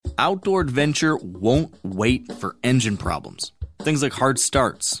outdoor adventure won't wait for engine problems. Things like hard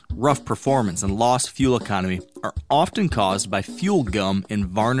starts, rough performance, and lost fuel economy are often caused by fuel gum and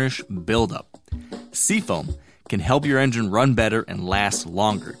varnish buildup. Seafoam can help your engine run better and last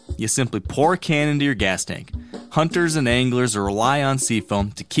longer. You simply pour a can into your gas tank. Hunters and anglers rely on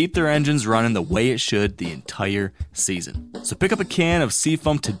Seafoam to keep their engines running the way it should the entire season. So pick up a can of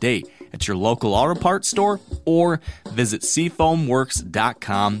Seafoam today at your local auto parts store or visit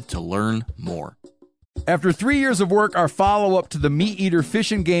seafoamworks.com to learn more. After 3 years of work, our follow-up to the Meat Eater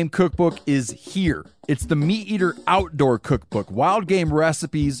Fish and Game Cookbook is here. It's the Meat Eater Outdoor Cookbook, wild game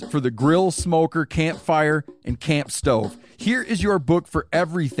recipes for the grill, smoker, campfire, and camp stove. Here is your book for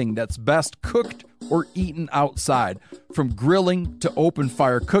everything that's best cooked or eaten outside. From grilling to open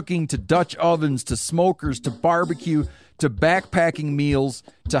fire cooking to Dutch ovens to smokers to barbecue to backpacking meals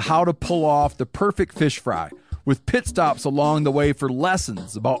to how to pull off the perfect fish fry, with pit stops along the way for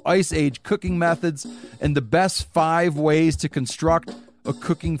lessons about Ice Age cooking methods and the best 5 ways to construct a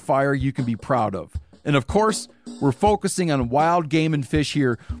cooking fire you can be proud of. And of course, we're focusing on wild game and fish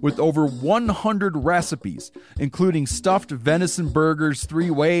here with over 100 recipes, including stuffed venison burgers 3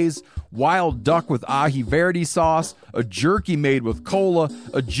 ways, wild duck with ahi verde sauce, a jerky made with cola,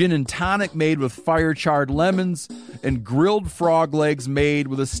 a gin and tonic made with fire-charred lemons, and grilled frog legs made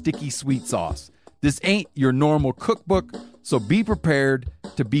with a sticky sweet sauce. This ain't your normal cookbook, so be prepared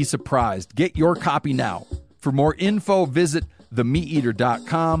to be surprised. Get your copy now. For more info, visit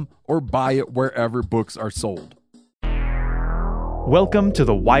themeateater.com or buy it wherever books are sold. Welcome to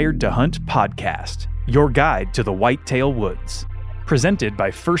the Wired to Hunt podcast, your guide to the whitetail woods. Presented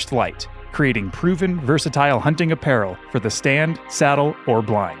by First Light, creating proven, versatile hunting apparel for the stand, saddle, or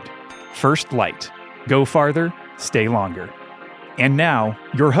blind. First Light. Go farther, stay longer. And now,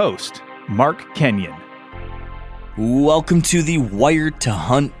 your host, Mark Kenyon. Welcome to the Wired to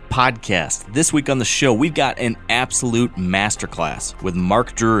Hunt podcast. This week on the show, we've got an absolute masterclass with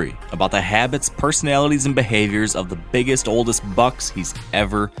Mark Drury about the habits, personalities, and behaviors of the biggest, oldest bucks he's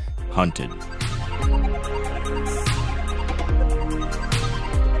ever hunted.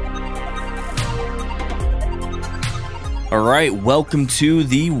 All right, welcome to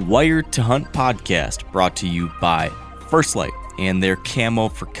the Wired to Hunt podcast, brought to you by First Light and their Camo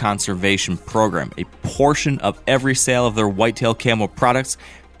for Conservation program. A portion of every sale of their whitetail camo products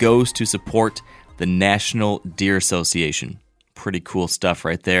goes to support the National Deer Association. Pretty cool stuff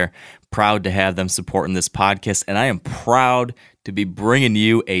right there. Proud to have them supporting this podcast, and I am proud to be bringing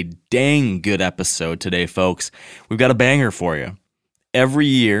you a dang good episode today, folks. We've got a banger for you. Every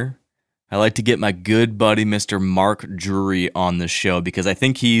year, I like to get my good buddy, Mr. Mark Drury, on the show because I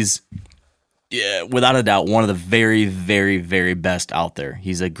think he's, without a doubt, one of the very, very, very best out there.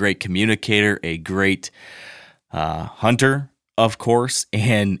 He's a great communicator, a great hunter, of course,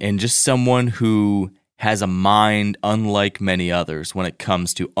 and just someone who has a mind unlike many others when it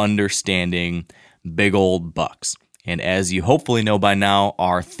comes to understanding big old bucks. And as you hopefully know by now,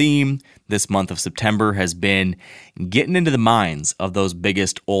 our theme this month of September has been getting into the minds of those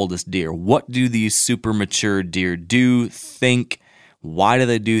biggest, oldest deer. What do these super mature deer do, think? Why do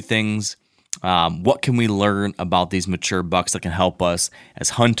they do things? What can we learn about these mature bucks that can help us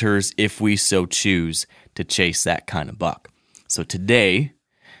as hunters if we so choose to chase that kind of buck? So today,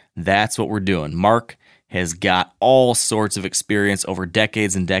 that's what we're doing. Mark has got all sorts of experience over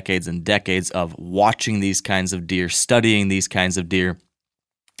decades and decades and decades of watching these kinds of deer, studying these kinds of deer,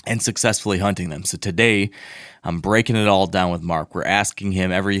 and successfully hunting them. So today, I'm breaking it all down with Mark. We're asking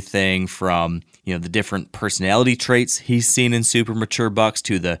him everything from, the different personality traits he's seen in super mature bucks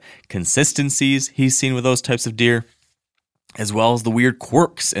to the consistencies he's seen with those types of deer, as well as the weird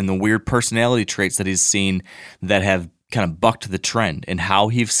quirks and the weird personality traits that he's seen that have kind of bucked the trend, and how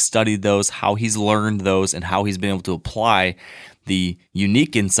he's studied those, how he's learned those, and how he's been able to apply the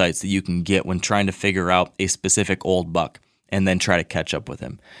unique insights that you can get when trying to figure out a specific old buck and then try to catch up with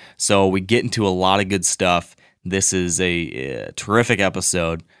him. So we get into a lot of good stuff. This is a terrific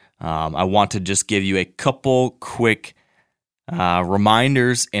episode. I want to just give you a couple quick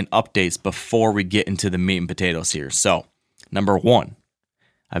reminders and updates before we get into the meat and potatoes here. So, number one,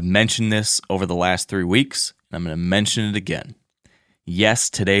 I've mentioned this over the last 3 weeks, and I'm going to mention it again. Yes,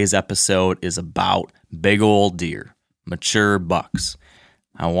 today's episode is about big old deer, mature bucks.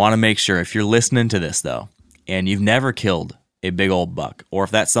 I want to make sure, if you're listening to this, though, and you've never killed a big old buck, or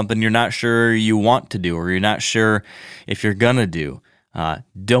if that's something you're not sure you want to do, or you're not sure if you're going to do,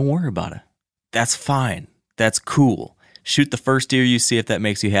 don't worry about it. That's fine. That's cool. Shoot the first deer you see if that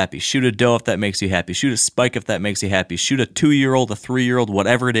makes you happy. Shoot a doe if that makes you happy. Shoot a spike if that makes you happy. Shoot a 2-year-old, a 3-year-old,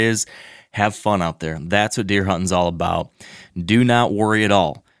 whatever it is. Have fun out there. That's what deer hunting's all about. Do not worry at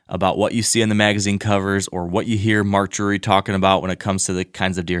all about what you see on the magazine covers or what you hear Mark Drury talking about when it comes to the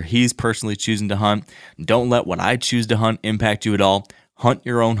kinds of deer he's personally choosing to hunt. Don't let what I choose to hunt impact you at all. Hunt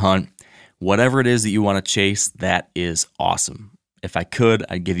your own hunt. Whatever it is that you want to chase, that is awesome. If I could,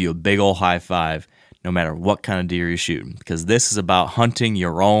 I'd give you a big old high five no matter what kind of deer you're shooting, because this is about hunting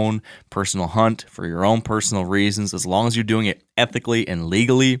your own personal hunt for your own personal reasons. As long as you're doing it ethically and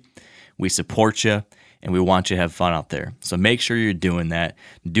legally, we support you and we want you to have fun out there. So make sure you're doing that.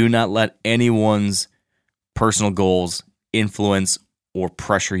 Do not let anyone's personal goals influence or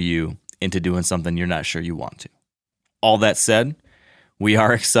pressure you into doing something you're not sure you want to. All that said, we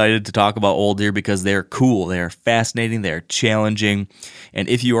are excited to talk about old deer because they're cool, they're fascinating, they're challenging. And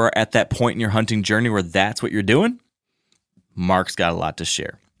if you are at that point in your hunting journey where that's what you're doing, Mark's got a lot to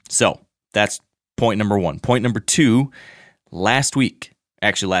share. So that's point number one. Point number two, last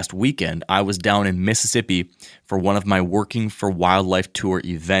weekend, I was down in Mississippi for one of my Working for Wildlife Tour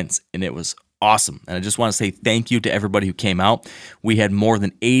events, and it was awesome. And I just want to say thank you to everybody who came out. We had more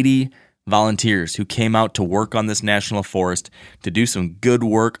than 80 volunteers who came out to work on this national forest to do some good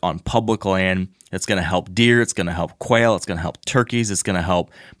work on public land. It's going to help deer, it's going to help quail, it's going to help turkeys, it's going to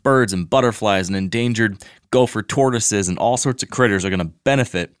help birds and butterflies and endangered gopher tortoises, and all sorts of critters are going to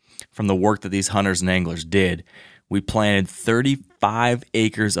benefit from the work that these hunters and anglers did. We planted 35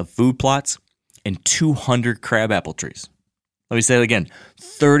 acres of food plots and 200 crabapple trees. Let me say it again,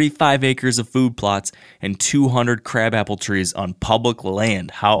 35 acres of food plots and 200 crabapple trees on public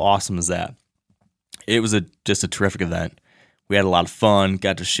land. How awesome is that? It was just a terrific event. We had a lot of fun,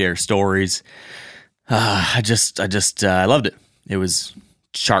 got to share stories. I loved it. It was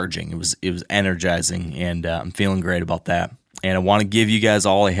charging. It was energizing, and I'm feeling great about that. And I want to give you guys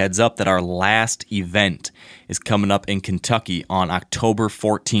all a heads up that our last event is coming up in Kentucky on October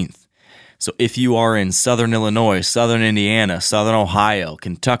 14th. So if you are in Southern Illinois, Southern Indiana, Southern Ohio,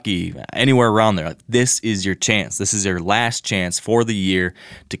 Kentucky, anywhere around there, this is your chance. This is your last chance for the year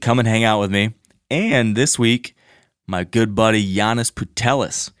to come and hang out with me. And this week, my good buddy Yannis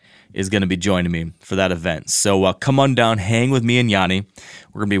Putelis is going to be joining me for that event. So come on down, hang with me and Yanni.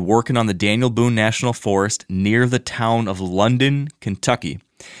 We're going to be working on the Daniel Boone National Forest near the town of London, Kentucky.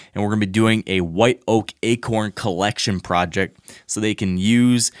 And we're going to be doing a white oak acorn collection project so they can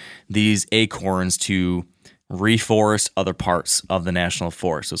use these acorns to reforest other parts of the national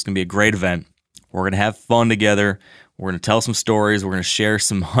forest. So it's going to be a great event. We're going to have fun together. We're going to tell some stories. We're going to share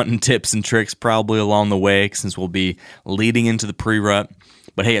some hunting tips and tricks probably along the way, since we'll be leading into the pre-rut.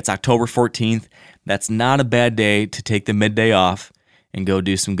 But hey, it's October 14th. That's not a bad day to take the midday off and go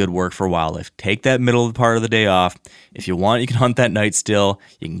do some good work for wildlife. Take that middle part of the day off. If you want, you can hunt that night still.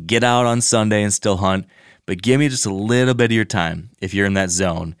 You can get out on Sunday and still hunt. But give me just a little bit of your time, if you're in that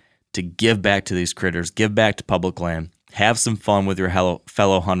zone, to give back to these critters, give back to public land, have some fun with your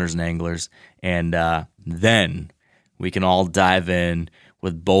fellow hunters and anglers, and then we can all dive in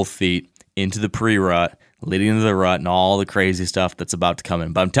with both feet into the pre-rut, leading into the rut, and all the crazy stuff that's about to come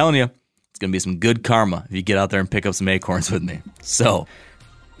in. But I'm telling you, it's going to be some good karma if you get out there and pick up some acorns with me. So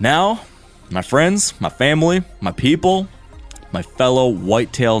now, my friends, my family, my people, my fellow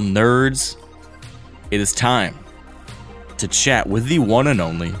whitetail nerds, it is time to chat with the one and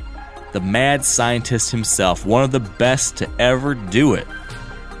only, the mad scientist himself, one of the best to ever do it,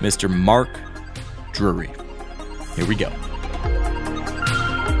 Mr. Mark Drury. Here we go.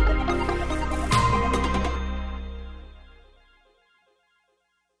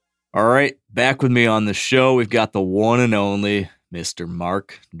 All right, back with me on the show, we've got the one and only Mr.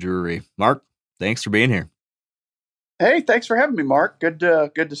 Mark Drury. Mark, thanks for being here. Hey, thanks for having me, Mark. Good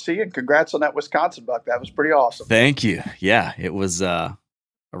to see you, and congrats on that Wisconsin buck. That was pretty awesome. Thank you. Yeah, it was a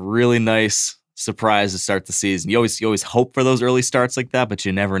really nice surprise to start the season. You always hope for those early starts like that, but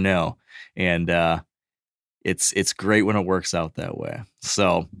you never know. And it's great when it works out that way.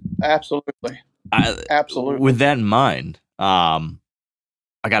 So absolutely. With that in mind,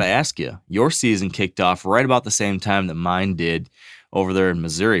 I got to ask you, your season kicked off right about the same time that mine did over there in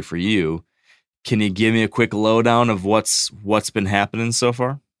Missouri for you. Can you give me a quick lowdown of what's been happening so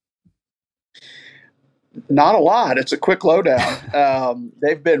far? Not a lot. It's a quick lowdown.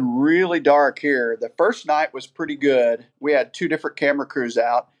 They've been really dark here. The first night was pretty good. We had two different camera crews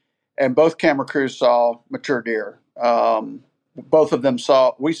out, and both camera crews saw mature deer. Both of them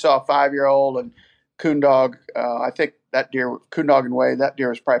we saw 5-year-old and coon dog. I think that deer, coon dog and Wade, that deer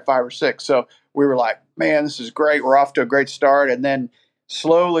was probably 5 or 6. So we were like, man, this is great. We're off to a great start. And then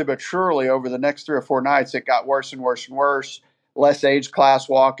slowly but surely over the next 3 or 4 nights, it got worse and worse and worse. Less age class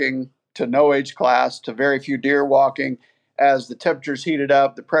walking to no age class to very few deer walking. As the temperatures heated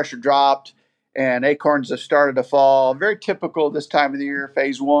up, the pressure dropped, and acorns have started to fall. Very typical this time of the year,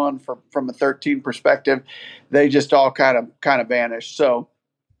 phase one from a 13 perspective. They just all kind of vanished. So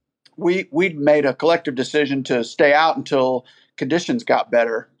we'd made a collective decision to stay out until conditions got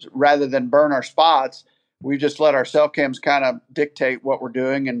better rather than burn our spots. We just let our cell cams kind of dictate what we're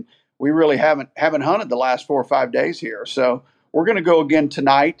doing, and we really haven't hunted the last 4 or 5 days here. So we're going to go again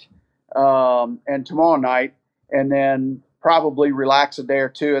tonight and tomorrow night, and then probably relax a day or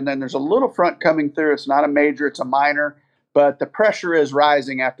two. And then there's a little front coming through. It's not a major, it's a minor, but the pressure is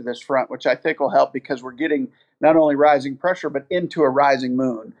rising after this front, which I think will help because we're getting not only rising pressure, but into a rising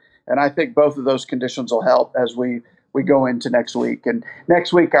moon. And I think both of those conditions will help as we go into next week. And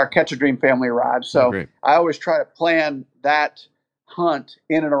next week, our Catch a Dream family arrives. So I always try to plan that hunt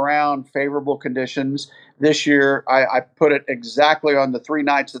in and around favorable conditions. This year, I put it exactly on the 3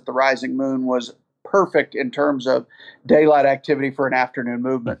 nights that the rising moon was perfect in terms of daylight activity for an afternoon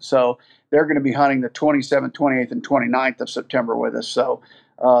movement. So they're going to be hunting the 27th, 28th, and 29th of September with us. So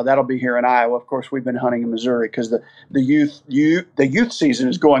that'll be here in Iowa. Of course, we've been hunting in Missouri because the youth season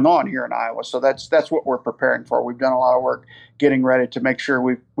is going on here in Iowa. So that's what we're preparing for. We've done a lot of work getting ready to make sure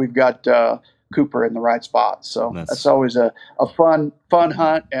we've got Cooper in the right spot. So that's always a fun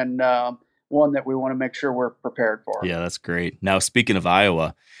hunt and one that we want to make sure we're prepared for. Yeah, that's great. Now, speaking of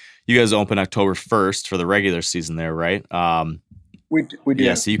Iowa, you guys open October 1st for the regular season there, right? We do.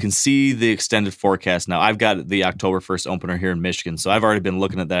 Yeah, so you can see the extended forecast now. I've got the October 1st opener here in Michigan, so I've already been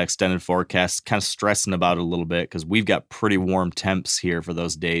looking at that extended forecast, kind of stressing about it a little bit because we've got pretty warm temps here for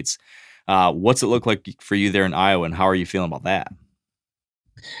those dates. What's it look like for you there in Iowa, and how are you feeling about that?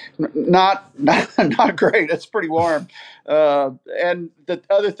 Not great. It's pretty warm. And the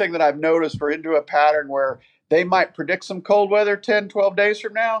other thing that I've noticed, we're into a pattern where they might predict some cold weather 10, 12 days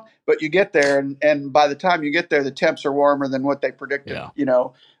from now, but you get there, and by the time you get there, the temps are warmer than what they predicted,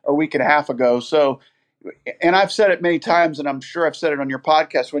 a week and a half ago. So, and I've said it many times, and I'm sure I've said it on your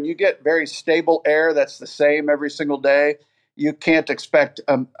podcast, when you get very stable air that's the same every single day, you can't expect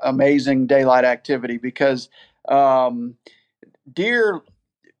amazing daylight activity because deer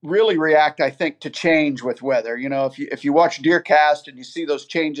really react, I think, to change with weather. If you watch deer cast and you see those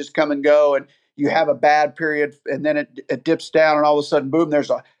changes come and go, and you have a bad period and then it dips down, and all of a sudden, boom, there's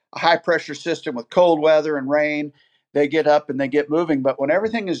a high pressure system with cold weather and rain. They get up and they get moving. But when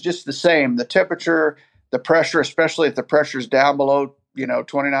everything is just the same, the temperature, the pressure, especially if the pressure is down below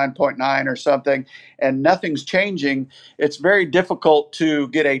 29.9 or something, and nothing's changing, it's very difficult to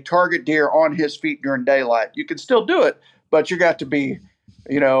get a target deer on his feet during daylight. You can still do it, but you got to be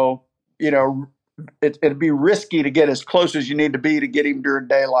it'd be risky to get as close as you need to be to get him during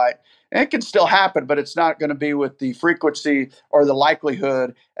daylight. And it can still happen, but it's not going to be with the frequency or the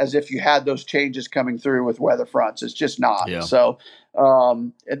likelihood as if you had those changes coming through with weather fronts. It's just not. Yeah. So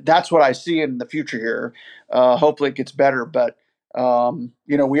that's what I see in the future here. Hopefully it gets better, but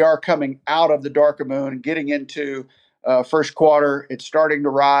we are coming out of the darker moon and getting into first quarter. It's starting to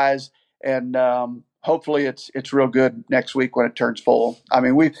rise, and hopefully it's real good next week when it turns full. I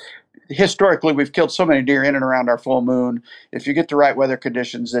mean, we've killed so many deer in and around our full moon. If you get the right weather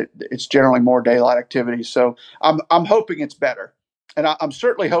conditions, it's generally more daylight activity. So I'm hoping it's better, and I'm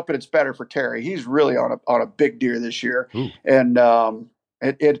certainly hoping it's better for Terry. He's really on a big deer this year. Ooh. And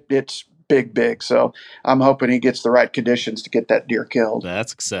it's big. So I'm hoping he gets the right conditions to get that deer killed.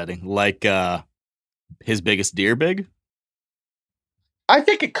 That's exciting. Like his biggest deer, big. I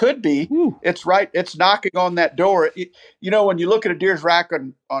think it could be. Ooh. It's right. It's knocking on that door. When you look at a deer's rack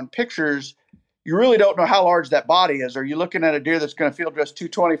on pictures, you really don't know how large that body is. Are you looking at a deer that's going to field dress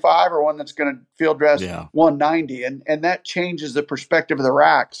 225 or one that's going to field dress 190? And that changes the perspective of the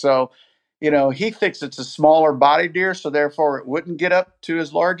rack. So, he thinks it's a smaller body deer, so therefore it wouldn't get up to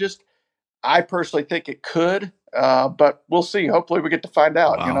his largest. I personally think it could, but we'll see. Hopefully we get to find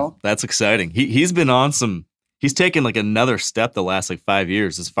out. Wow. That's exciting. He's been on some. He's taken like another step the last 5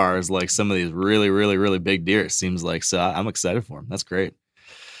 years as far as some of these really, really, really big deer, it seems like. So I'm excited for him. That's great.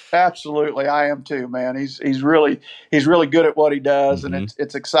 Absolutely. I am too, man. He's really good at what he does. Mm-hmm. And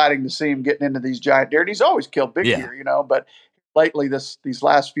it's exciting to see him getting into these giant deer. And he's always killed big deer, but lately these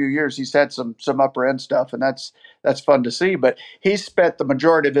last few years, he's had some upper end stuff, and that's fun to see. But he's spent the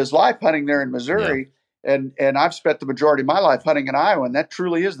majority of his life hunting there in Missouri. Yeah. And I've spent the majority of my life hunting in Iowa, and that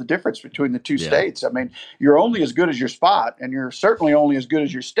truly is the difference between the two states. I mean, you're only as good as your spot, and you're certainly only as good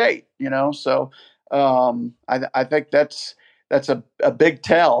as your state, So I think that's a big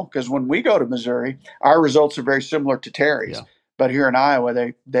tell, because when we go to Missouri, our results are very similar to Terry's. Yeah. But here in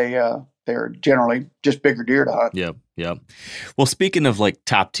Iowa, they're generally just bigger deer to hunt. Yep. Well, speaking of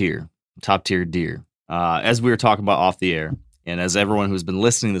top tier deer, as we were talking about off the air, And as everyone who's been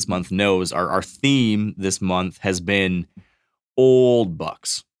listening this month knows, our theme this month has been old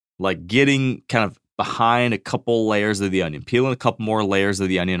bucks, like getting kind of behind a couple layers of the onion, peeling a couple more layers of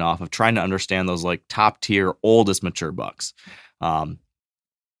the onion off of trying to understand those like top tier, oldest mature bucks.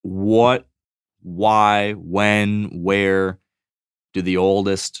 What, why, when, where do the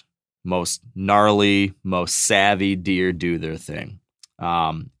oldest, most gnarly, most savvy deer do their thing?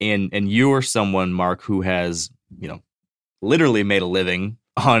 And you are someone, Mark, who has, literally made a living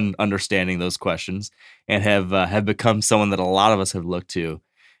on understanding those questions and have become someone that a lot of us have looked to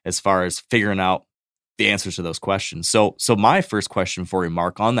as far as figuring out the answers to those questions. So my first question for you,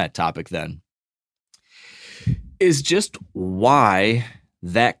 Mark, on that topic then is just why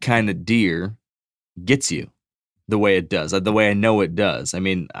that kind of deer gets you the way it does, the way I know it does. I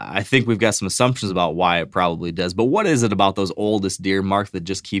mean, I think we've got some assumptions about why it probably does, but what is it about those oldest deer, Mark, that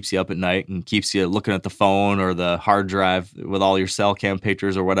just keeps you up at night and keeps you looking at the phone or the hard drive with all your cell cam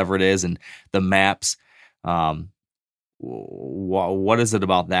pictures or whatever it is and the maps? What is it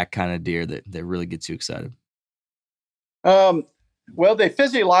about that kind of deer that really gets you excited? Well, they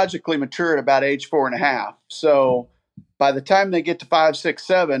physiologically mature at about age 4.5. So by the time they get to 5, 6,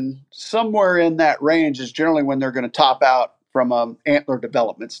 7, somewhere in that range is generally when they're going to top out from an antler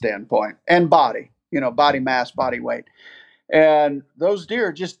development standpoint and body, body mass, body weight. And those deer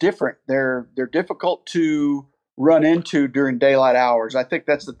are just different. They're difficult to run into during daylight hours. I think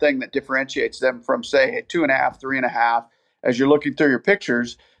that's the thing that differentiates them from, say, a 2.5, 3.5. As you're looking through your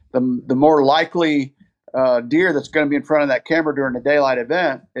pictures, the more likely deer that's going to be in front of that camera during a daylight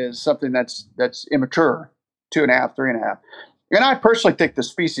event is something that's immature, 2.5, 3.5. And I personally think the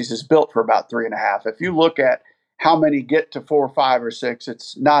species is built for about 3.5. If you look at how many get to 4, 5, or 6,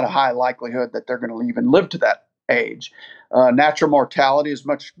 it's not a high likelihood that they're going to even live to that age. Natural mortality is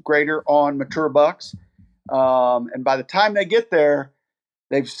much greater on mature bucks. And by the time they get there,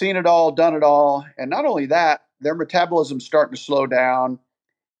 they've seen it all, done it all. And not only that, their metabolism's starting to slow down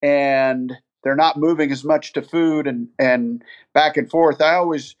and they're not moving as much to food and back and forth. I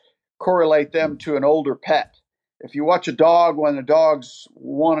always correlate them to an older pet. If you watch a dog when the dog's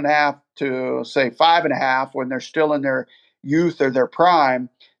 1.5 to say 5.5, when they're still in their youth or their prime,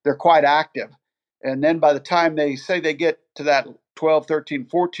 they're quite active. And then by the time they say they get to that 12, 13,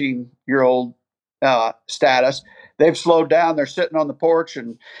 14-year-old status, they've slowed down. They're sitting on the porch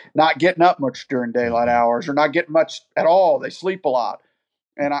and not getting up much during daylight hours or not getting much at all. They sleep a lot.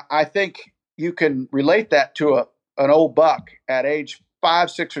 And I think you can relate that to an old buck at age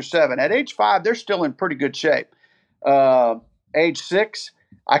 5, 6, or 7. At age 5, they're still in pretty good shape. Age 6,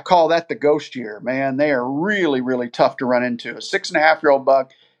 I call that the ghost year, man. They are really, really tough to run into. A 6.5-year-old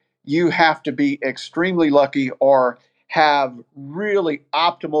buck, you have to be extremely lucky or have really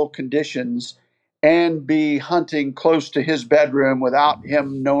optimal conditions and be hunting close to his bedroom without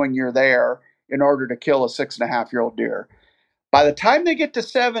him knowing you're there in order to kill a 6.5-year-old deer. By the time they get to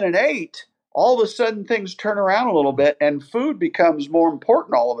 7 and 8, all of a sudden things turn around a little bit and food becomes more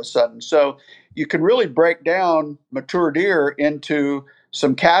important all of a sudden. So you can really break down mature deer into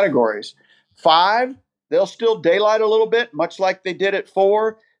some categories. 5, they'll still daylight a little bit, much like they did at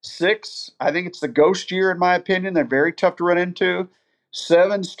 4. 6, I think it's the ghost year in my opinion. They're very tough to run into.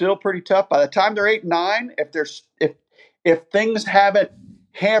 7, still pretty tough. By the time they're 8 and 9, if things haven't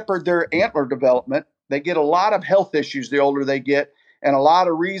hampered their antler development, they get a lot of health issues the older they get, and a lot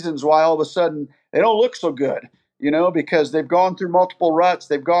of reasons why all of a sudden they don't look so good, because they've gone through multiple ruts.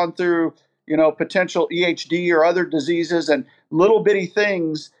 They've gone through, potential EHD or other diseases, and little bitty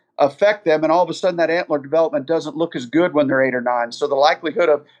things affect them. And all of a sudden that antler development doesn't look as good when they're 8 or 9. So the likelihood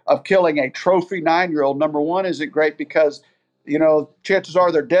of killing a trophy 9-year-old, number one, isn't great because, chances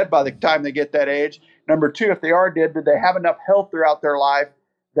are they're dead by the time they get that age. Number 2, if they are dead, did they have enough health throughout their life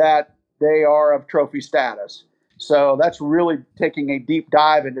that they are of trophy status? So that's really taking a deep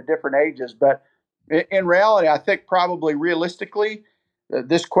dive into different ages. But in reality, I think probably realistically,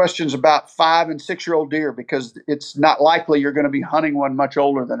 this question's about 5 and 6-year-old deer because it's not likely you're going to be hunting one much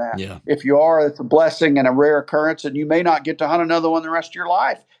older than that. Yeah. If you are, it's a blessing and a rare occurrence, and you may not get to hunt another one the rest of your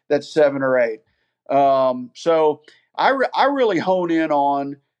life that's 7 or 8. So I really hone in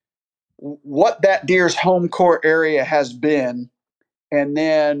on what that deer's home court area has been, and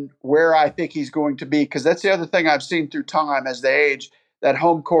then where I think he's going to be, because that's the other thing I've seen through time as they age, that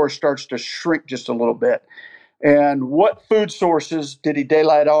home core starts to shrink just a little bit. And what food sources did he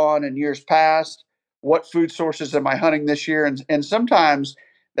daylight on in years past? What food sources am I hunting this year? And sometimes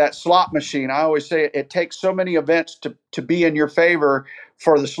that slot machine, I always say it takes so many events to be in your favor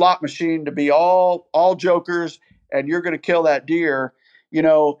for the slot machine to be all jokers and you're going to kill that deer.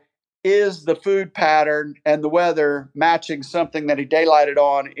 is the food pattern and the weather matching something that he daylighted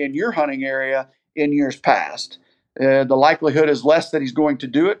on in your hunting area in years past? The likelihood is less that he's going to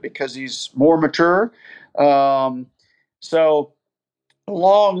do it because he's more mature. So,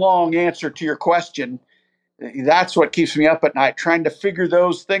 long answer to your question. That's what keeps me up at night, trying to figure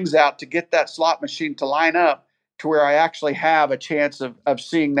those things out to get that slot machine to line up to where I actually have a chance of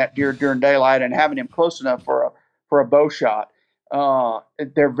seeing that deer during daylight and having him close enough for a bow shot.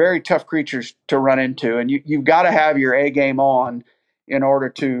 They're very tough creatures to run into, and you've got to have your A game on in order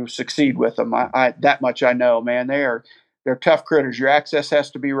to succeed with them. I that much I know, man. They're tough critters. Your access has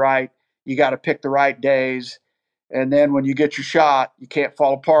to be right. You got to pick the right days. And then when you get your shot, you can't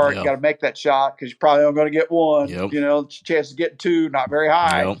fall apart. Yep. You got to make that shot because you're probably only going to get one. Yep. The chance of getting two, not very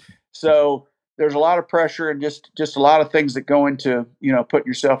high. Yep. So there's a lot of pressure and just a lot of things that go into, putting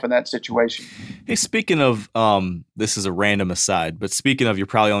yourself in that situation. Hey, speaking of, this is a random aside, but speaking of, you're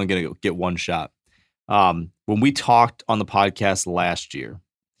probably only going to get one shot. When we talked on the podcast last year,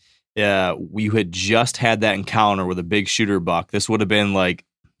 we had just had that encounter with a big shooter buck. This would have been like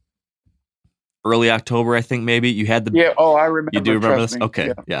early October, I think, maybe. You had the... Yeah, I remember. You do remember this? Me.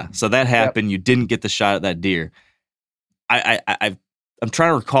 Okay, yeah. So that happened. Yep. You didn't get the shot at that deer. I'm trying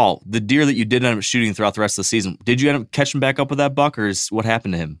to recall the deer that you did end up shooting throughout the rest of the season. Did you end up catching back up with that buck, or what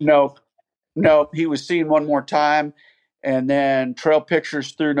happened to him? No. He was seen one more time, and then trail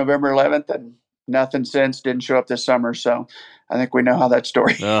pictures through November 11th, and nothing since. Didn't show up this summer, so I think we know how that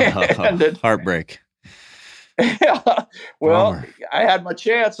story ended. Heartbreak. Yeah. Well, Bummer. I had my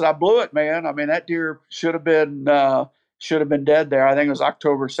chance and I blew it, man. I mean, that deer should have been dead there. I think it was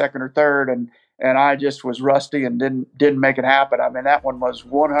October 2nd or 3rd, and I just was rusty and didn't make it happen. I mean, that one was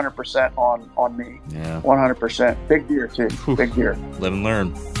 100% on me. Yeah. 100%. Big deer too. Whew. Big deer. Live and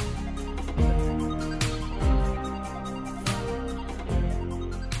learn.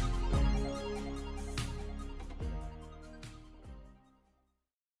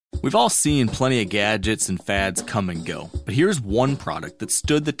 We've all seen plenty of gadgets and fads come and go, but here's one product that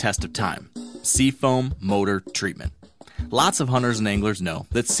stood the test of time: Seafoam Motor Treatment. Lots of hunters and anglers know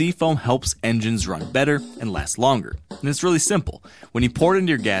that Seafoam helps engines run better and last longer. And it's really simple. When you pour it into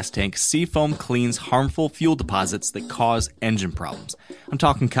your gas tank, Seafoam cleans harmful fuel deposits that cause engine problems. I'm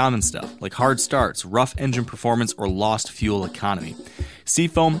talking common stuff like hard starts, rough engine performance, or lost fuel economy.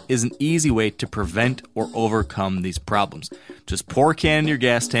 Seafoam is an easy way to prevent or overcome these problems. Just pour a can in your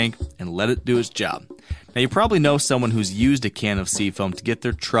gas tank and let it do its job. Now, you probably know someone who's used a can of Seafoam to get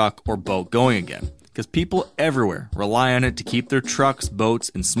their truck or boat going again, because people everywhere rely on it to keep their trucks,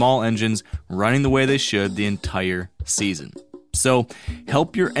 boats, and small engines running the way they should the entire season. So,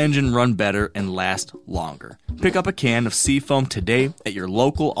 help your engine run better and last longer. Pick up a can of Seafoam today at your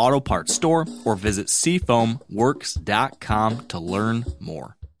local auto parts store or visit SeafoamWorks.com to learn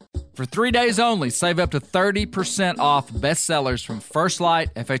more. For 3 days only, save up to 30% off bestsellers from First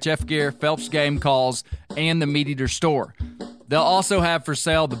Light, FHF Gear, Phelps Game Calls, and the Meat Eater store. They'll also have for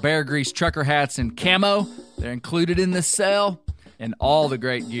sale the Bear Grease trucker hats in camo. They're included in this sale, and all the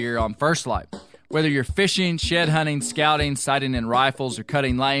great gear on First Light. Whether you're fishing, shed hunting, scouting, sighting in rifles, or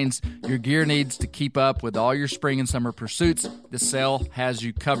cutting lanes, your gear needs to keep up with all your spring and summer pursuits. The sale has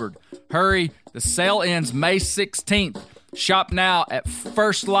you covered. Hurry, the sale ends May 16th. Shop now at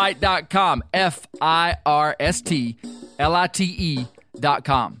firstlight.com,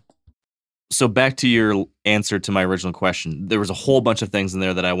 FIRSTLITE.com. So back to your answer to my original question. There was a whole bunch of things in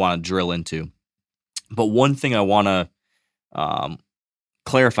there that I want to drill into. But one thing I want to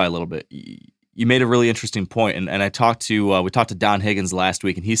clarify a little bit. You made a really interesting point, and we talked to Don Higgins last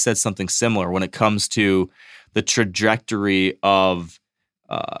week, and he said something similar when it comes to the trajectory of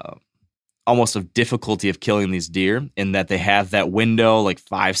almost of difficulty of killing these deer, in that they have that window, like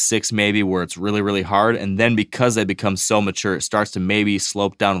 5, 6 maybe, where it's really, really hard, and then because they become so mature, it starts to maybe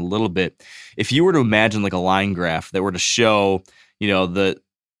slope down a little bit. If you were to imagine like a line graph that were to show, the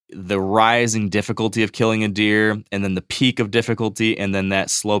rising difficulty of killing a deer, and then the peak of difficulty, and then that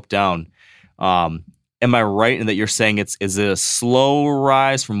slope down. Am I right in that you're saying is it a slow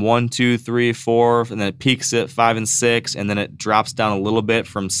rise from 1, 2, 3, 4, and then it peaks at 5 and 6, and then it drops down a little bit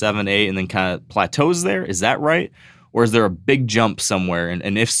from 7, 8, and then kind of plateaus there? Is that right? Or is there a big jump somewhere?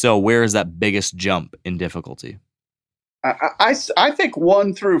 And if so, where is that biggest jump in difficulty? I think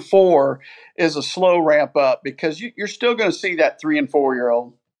 1 through 4 is a slow ramp up, because you're still going to see that 3 and 4 year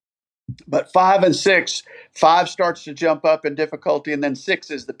old. But 5 and 6, 5 starts to jump up in difficulty, and then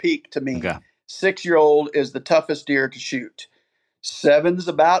 6 is the peak to me. Okay. 6-year-old is the toughest deer to shoot. 7's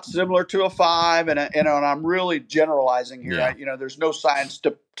about similar to a 5, and I'm really generalizing here. Yeah. There's no science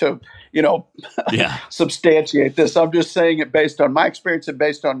to Yeah. substantiate this. I'm just saying it based on my experience and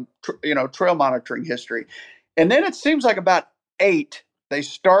based on trail monitoring history. And then it seems like about 8, they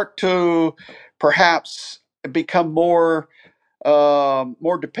start to perhaps become more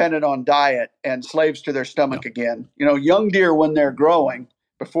dependent on diet and slaves to their stomach again. Young deer, when they're growing,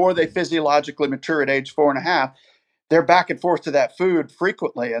 before they physiologically mature at age 4.5, they're back and forth to that food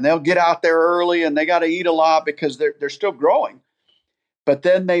frequently, and they'll get out there early and they got to eat a lot because they're still growing. But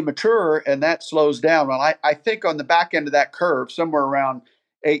then they mature and that slows down. Well, I think on the back end of that curve, somewhere around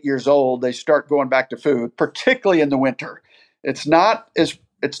 8 years old, they start going back to food, particularly in the winter. It's not as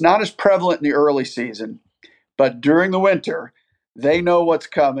prevalent in the early season, but during the winter, they know what's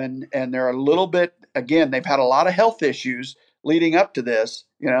coming, and they're a little bit, again, they've had a lot of health issues leading up to this.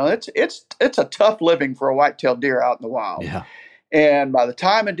 It's a tough living for a white-tailed deer out in the wild. Yeah. And by the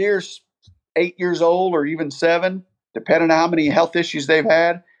time a deer's 8 years old or even 7, depending on how many health issues they've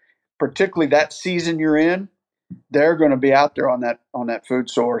had, particularly that season you're in, they're going to be out there on that food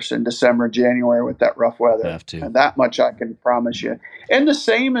source in December, January with that rough weather. Have to. And that much I can promise you. And the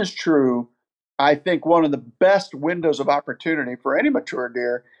same is true. I think one of the best windows of opportunity for any mature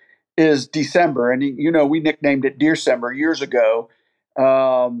deer is December. And, we nicknamed it Deercember years ago.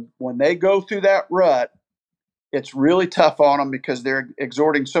 When they go through that rut, it's really tough on them because they're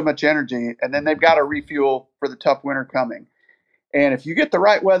exerting so much energy, and then they've got to refuel for the tough winter coming. And if you get the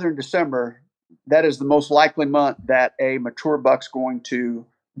right weather in December, that is the most likely month that a mature buck's going to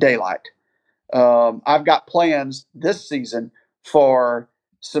daylight. I've got plans this season for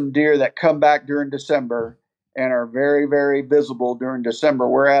some deer that come back during December and are very, very visible during December,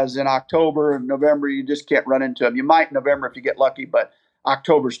 whereas in October and November, you just can't run into them. You might in November if you get lucky, but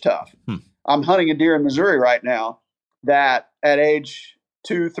October's tough. I'm hunting a deer in Missouri right now that at age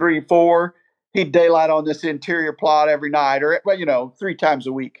 2, 3, 4, he'd daylight on this interior plot every night or, 3 times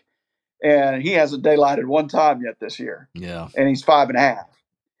a week. And he hasn't daylighted one time yet this year. Yeah. And he's 5.5.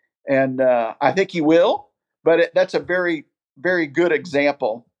 And I think he will, but that's a very, very good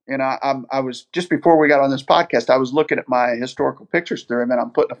example. And I was, just before we got on this podcast, I was looking at my historical pictures through him, and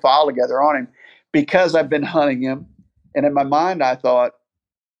I'm putting a file together on him because I've been hunting him. And in my mind, I thought,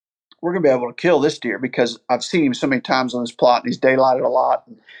 we're going to be able to kill this deer because I've seen him so many times on this plot, and he's daylighted a lot.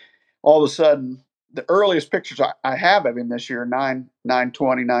 And all of a sudden, the earliest pictures I have of him this year, 9/20,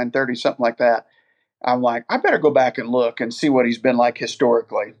 9/30, something like that, I'm like, I better go back and look and see what he's been like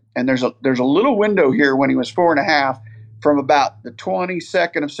historically. And there's a little window here when he was 4.5, from about the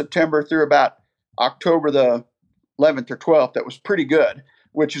 22nd of September through about October the 11th or 12th. That was pretty good,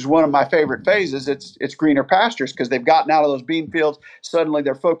 which is one of my favorite phases. It's greener pastures because they've gotten out of those bean fields. Suddenly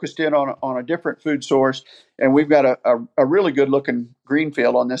they're focused in on a different food source. And we've got a really good looking green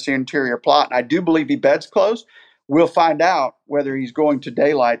field on this interior plot. And I do believe he beds close. We'll find out whether he's going to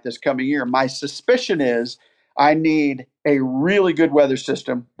daylight this coming year. My suspicion is I need a really good weather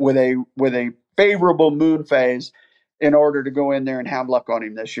system with a favorable moon phase in order to go in there and have luck on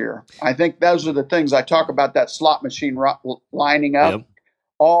him this year. I think those are the things I talk about, that slot machine lining up. Yep.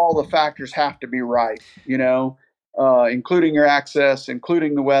 All the factors have to be right, including your access,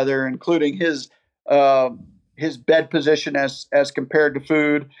 including the weather, including his bed position as compared to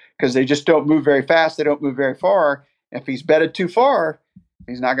food, because they just don't move very fast. They don't move very far. If he's bedded too far,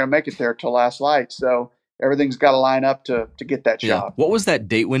 he's not going to make it there till last light. So everything's got to line up to get that shot. What was that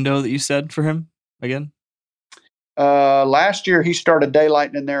date window that you said for him again? Last year, he started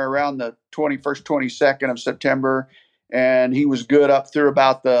daylighting in there around the 21st, 22nd of September, and he was good up through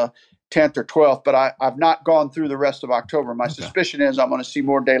about the 10th or 12th, but I've not gone through the rest of October. My suspicion is I'm going to see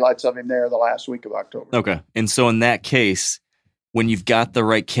more daylights of him there the last week of October. Okay. And so in that case, when you've got the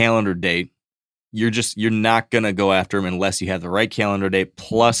right calendar date, you're not going to go after him unless you have the right calendar date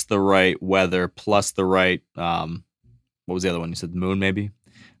plus the right weather plus the right, what was the other one? You said the moon maybe?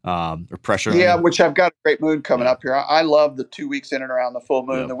 Or pressure? Yeah, which I've got a great moon coming up here. I love the 2 weeks in and around the full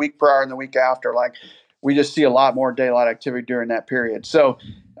moon, the week prior and the week after. Like, we just see a lot more daylight activity during that period. So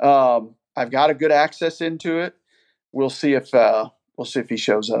I've got a good access into it. We'll see if he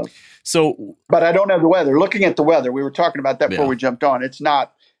shows up. So, but I don't have the weather. Looking at the weather, we were talking about that before we jumped on. It's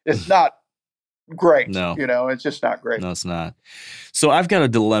not great. No, it's just not great. No, it's not. So I've got a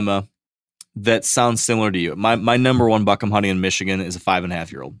dilemma that sounds similar to you. My number one buck I'm hunting in Michigan is a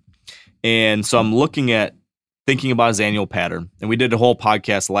 5.5-year-old. And so I'm thinking about his annual pattern. And we did a whole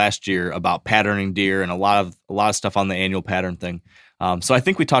podcast last year about patterning deer and a lot of stuff on the annual pattern thing. So I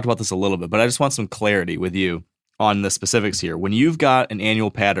think we talked about this a little bit, but I just want some clarity with you on the specifics here. When you've got an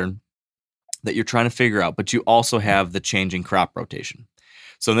annual pattern that you're trying to figure out, but you also have the changing crop rotation.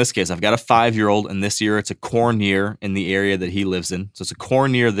 So in this case, I've got a 5-year-old, and this year it's a corn year in the area that he lives in. So it's a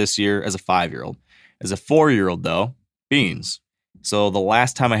corn year this year as a 5-year-old. As a 4-year-old, though, beans. So the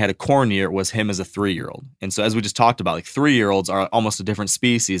last time I had a corn year was him as a 3-year-old. And so as we just talked about, like 3-year-olds are almost a different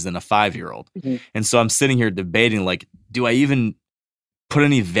species than a 5-year-old. Mm-hmm. And so I'm sitting here debating, like, do I even put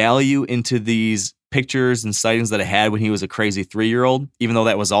any value into these pictures and sightings that I had when he was a crazy 3-year-old, even though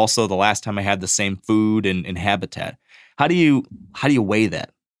that was also the last time I had the same food and habitat? How do you weigh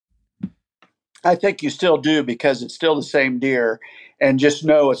that? I think you still do, because it's still the same deer, and just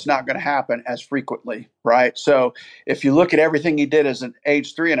know it's not going to happen as frequently, right? So if you look at everything he did as an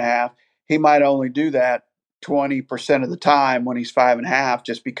age 3.5, he might only do that 20% of the time when he's 5.5,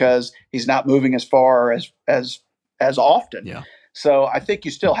 just because he's not moving as far as often. Yeah. So I think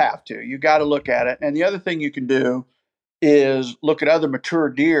you still have to. You got to look at it. And the other thing you can do is look at other mature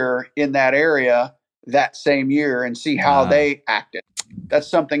deer in that area that same year and see how they acted. That's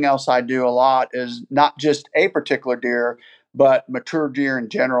something else I do a lot, is not just a particular deer, but mature deer in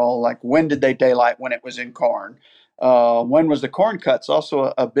general. Like, when did they daylight when it was in corn? When was the corn cuts?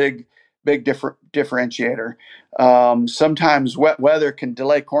 Also a big differentiator. Sometimes wet weather can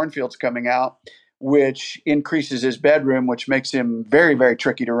delay cornfields coming out, which increases his bedroom, which makes him very, very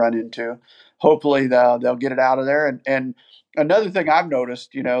tricky to run into. Hopefully they'll get it out of there. And another thing I've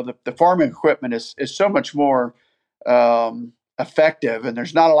noticed, the farming equipment is so much more effective, and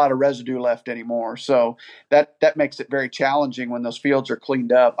there's not a lot of residue left anymore. So that makes it very challenging when those fields are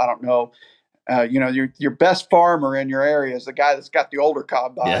cleaned up. I don't know. Your best farmer in your area is the guy that's got the older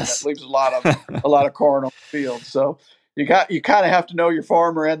combine. Yes. That leaves a lot of corn on the field. So you kind of have to know your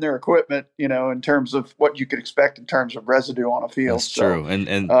farmer and their equipment, in terms of what you could expect in terms of residue on a field. That's true. And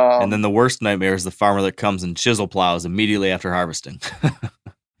then the worst nightmare is the farmer that comes and chisel plows immediately after harvesting.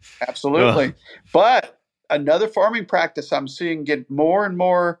 Absolutely. Ugh. But another farming practice I'm seeing get more and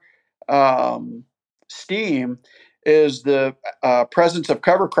more steam is the presence of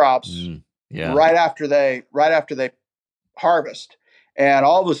cover crops right after they harvest. And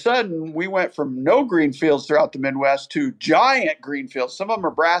all of a sudden, we went from no green fields throughout the Midwest to giant green fields. Some of them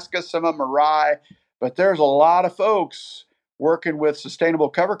are brassica, some of them are rye, but there's a lot of folks working with sustainable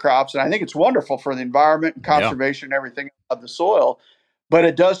cover crops, and I think it's wonderful for the environment and conservation and everything of the soil. But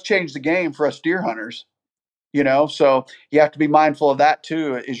it does change the game for us deer hunters. So you have to be mindful of that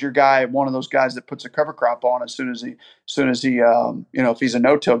too. Is your guy one of those guys that puts a cover crop on as soon as he, if he's a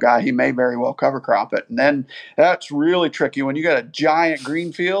no-till guy, he may very well cover crop it. And then that's really tricky. When you got a giant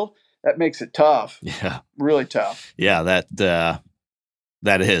green field, that makes it tough. Yeah. Really tough. Yeah,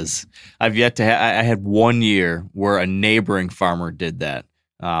 that is. I've yet to I had 1 year where a neighboring farmer did that,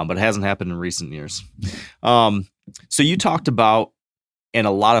 but it hasn't happened in recent years. So you talked about, and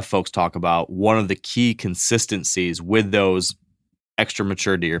a lot of folks talk about, one of the key consistencies with those extra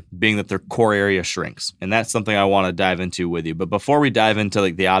mature deer being that their core area shrinks. And that's something I want to dive into with you. But before we dive into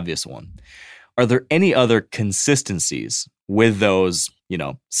like the obvious one, are there any other consistencies with those,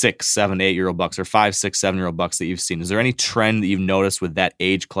 6, 7, 8-year-old bucks, or 5, 6, 7-year-old bucks that you've seen? Is there any trend that you've noticed with that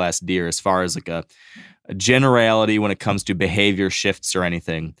age class deer as far as like a generality when it comes to behavior shifts or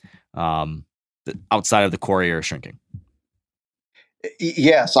anything outside of the core area shrinking?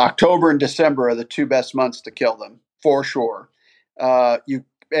 Yes, October and December are the two best months to kill them, for sure.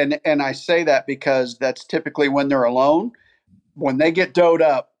 And I say that because that's typically when they're alone. When they get doed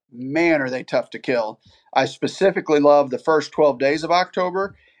up, man, are they tough to kill. I specifically love the first 12 days of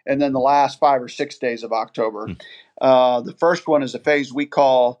October and then the last 5 or 6 days of October. The first one is a phase we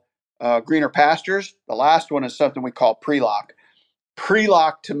call greener pastures. The last one is something we call pre-lock.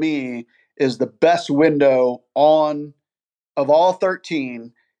 Pre-lock to me is the best window of all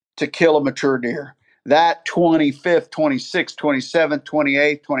 13 to kill a mature deer. That 25th, 26th, 27th,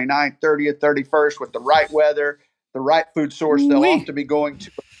 28th, 29th, 30th, 31st with the right weather, the right food source, they'll often be going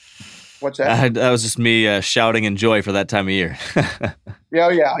to. What's that? That was just me shouting in joy for that time of year.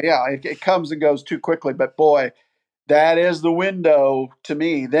 Yeah. It comes and goes too quickly, but boy, that is the window to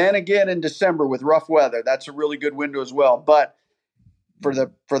me. Then again in December with rough weather, that's a really good window as well. But for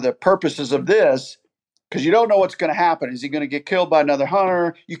the purposes of this, because you don't know what's going to happen. Is he going to get killed by another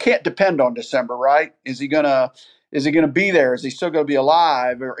hunter? You can't depend on December, right? Is he going to be there? Is he still going to be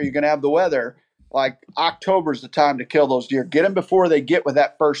alive? Or are you going to have the weather? Like, October is the time to kill those deer. Get them before they get with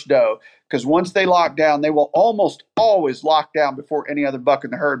that first doe. Because once they lock down, they will almost always lock down before any other buck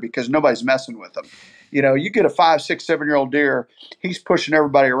in the herd because nobody's messing with them. You get a 5, 6, 7-year-old deer, he's pushing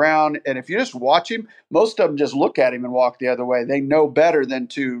everybody around. And if you just watch him, most of them just look at him and walk the other way. They know better than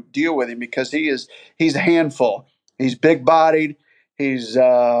to deal with him because he's a handful. He's big bodied. He's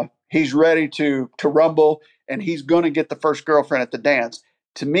he's ready to rumble, and he's going to get the first girlfriend at the dance.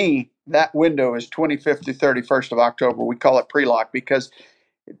 To me, that window is 25th through 31st of October. We call it pre-lock because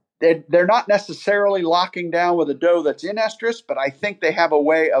they're not necessarily locking down with a doe that's in estrus, but I think they have a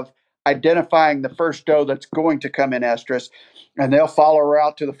way of identifying the first doe that's going to come in estrus, and they'll follow her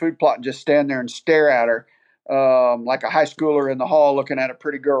out to the food plot and just stand there and stare at her like a high schooler in the hall looking at a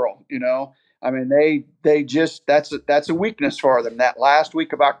pretty girl. I mean, they just that's a weakness for them that last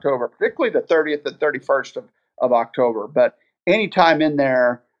week of October, particularly the 30th and 31st of October. But anytime in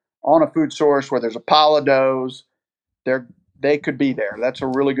there on a food source where there's a pile of does, they could be there. That's a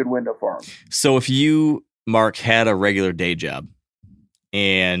really good window for them. So if you, Mark, had a regular day job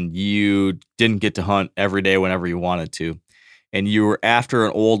and you didn't get to hunt every day whenever you wanted to, and you were after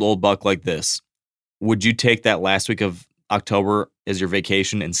an old buck like this, would you take that last week of October as your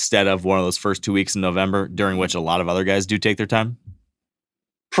vacation instead of one of those first 2 weeks in November, during which a lot of other guys do take their time?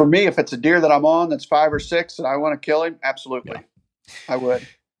 For me, if it's a deer that I'm on that's 5 or 6 and I want to kill him, absolutely. Yeah. I would.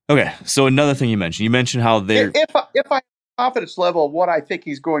 Okay. So another thing you mentioned how they're... If I have confidence level of what I think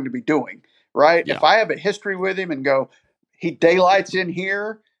he's going to be doing, right? Yeah. If I have a history with him and go, he daylights in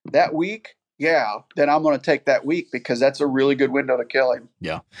here that week, yeah, then I'm going to take that week because that's a really good window to kill him.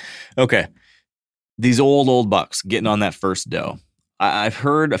 Yeah. Okay. These old bucks getting on that first doe. I've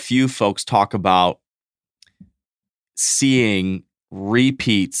heard a few folks talk about seeing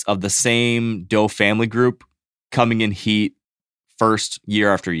repeats of the same doe family group coming in heat first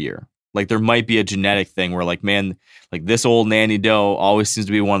year after year. Like there might be a genetic thing where like, man, like this old nanny doe always seems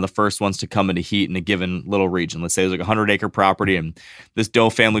to be one of the first ones to come into heat in a given little region. Let's say there's like a 100-acre property and this doe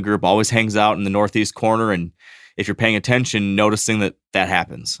family group always hangs out in the northeast corner. And if you're paying attention, noticing that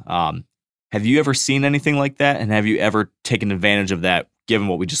happens. Have you ever seen anything like that? And have you ever taken advantage of that, given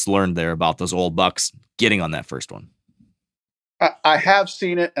what we just learned there about those old bucks getting on that first one? I have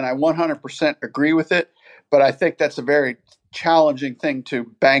seen it, and I 100% agree with it, but I think that's a very challenging thing to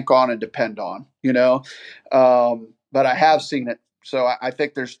bank on and depend on, but I have seen it. So I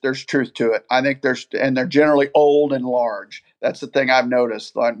think there's truth to it. I think and they're generally old and large. That's the thing I've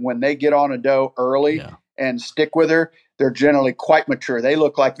noticed. Like when they get on a doe early and stick with her, they're generally quite mature. They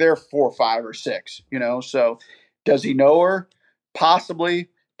look like they're 4, 5, or 6, so does he know her? Possibly.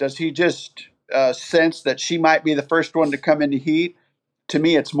 Does he just sense that she might be the first one to come into heat? To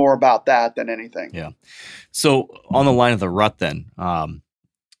me, it's more about that than anything. Yeah. So on the line of the rut then, are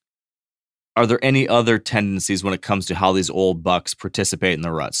there any other tendencies when it comes to how these old bucks participate in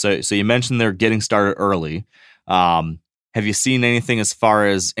the rut? So you mentioned they're getting started early. Have you seen anything as far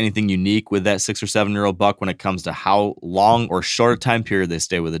as anything unique with that 6 or 7-year-old buck when it comes to how long or short a time period they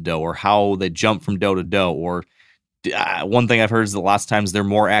stay with a doe, or how they jump from doe to doe? Or one thing I've heard is that lots of times they're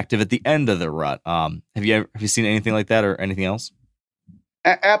more active at the end of the rut. Have you seen anything like that or anything else?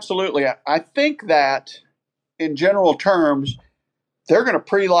 Absolutely. I think that in general terms, they're going to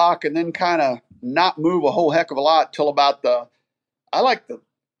pre-lock and then kind of not move a whole heck of a lot till about the 8th,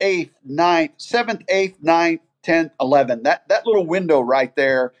 9th, 7th, 8th, 9th, 10th, 11th. That little window right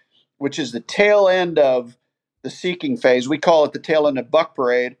there, which is the tail end of the seeking phase. We call it the tail end of buck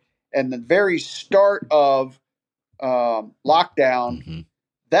parade, and the very start of lockdown. Mm-hmm.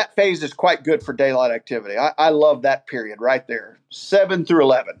 That phase is quite good for daylight activity. I love that period right there, 7 through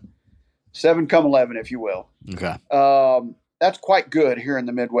 11, 7 come 11, if you will. Okay. That's quite good here in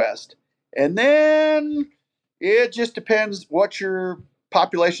the Midwest. And then it just depends what your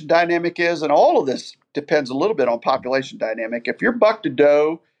population dynamic is. And all of this depends a little bit on population dynamic. If your buck to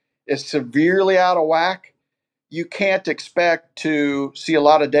doe is severely out of whack, you can't expect to see a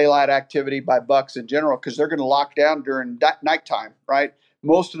lot of daylight activity by bucks in general because they're going to lock down during nighttime, right?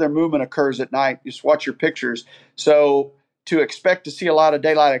 Most of their movement occurs at night. Just watch your pictures. So to expect to see a lot of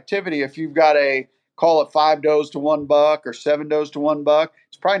daylight activity, if you've got call it 5 does to 1 buck or 7 does to 1 buck,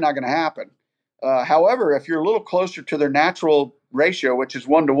 it's probably not going to happen. However, if you're a little closer to their natural ratio, which is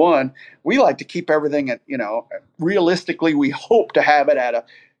 1 to 1, we like to keep everything at, realistically, we hope to have it at a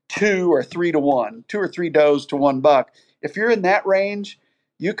 2 or 3 to 1, 2 or 3 does to 1 buck. If you're in that range,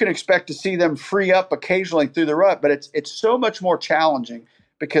 you can expect to see them free up occasionally through the rut, but it's so much more challenging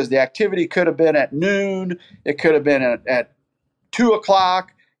because the activity could have been at noon, it could have been at 2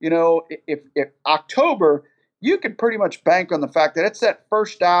 o'clock. If October, you can pretty much bank on the fact that it's that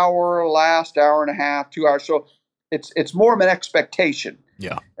first hour, last hour and a half, 2 hours. So it's more of an expectation.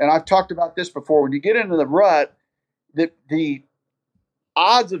 Yeah. And I've talked about this before. When you get into the rut, the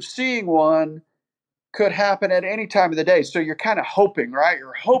odds of seeing one could happen at any time of the day. So you're kind of hoping, right?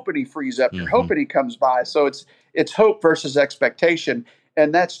 You're hoping he frees up. You're hoping he comes by. So it's hope versus expectation.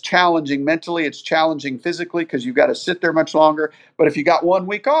 And that's challenging mentally. It's challenging physically because you've got to sit there much longer. But if you got 1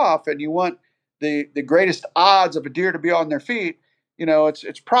 week off and you want the greatest odds of a deer to be on their feet,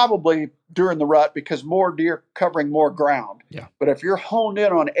 it's probably during the rut because more deer covering more ground. Yeah. But if you're honed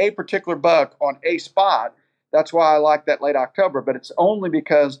in on a particular buck on a spot, that's why I like that late October. But it's only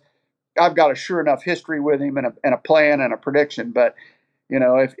because I've got a sure enough history with him and a plan and a prediction. But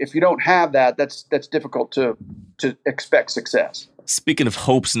if you don't have that, that's difficult to expect success. Speaking of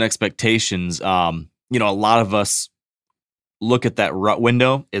hopes and expectations, a lot of us look at that rut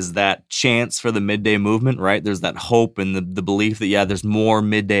window as that chance for the midday movement, right? There's that hope and the belief that, there's more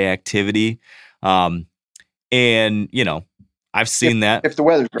midday activity. And, I've seen that. If the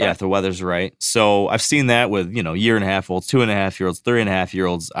weather's right. Yeah, if the weather's right. So I've seen that with, 1.5-year-olds, 2.5-year-olds,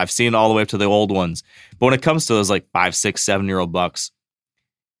 3.5-year-olds. I've seen it all the way up to the old ones. But when it comes to those like 5, 6, 7-year-old bucks,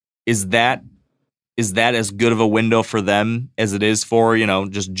 is that as good of a window for them as it is for,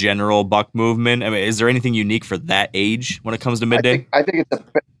 just general buck movement? I mean, is there anything unique for that age when it comes to midday? I think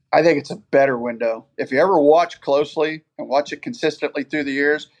it's a better window. If you ever watch closely and watch it consistently through the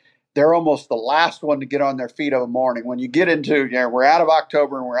years, they're almost the last one to get on their feet of a morning. When you get into, we're out of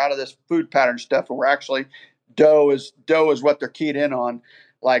October and we're out of this food pattern stuff, and we're actually doe is what they're keyed in on,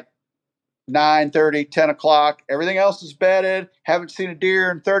 like 9:30, 10 o'clock. Everything else is bedded. Haven't seen a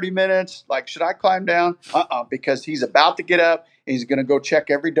deer in 30 minutes. Like, should I climb down? Because he's about to get up. He's going to go check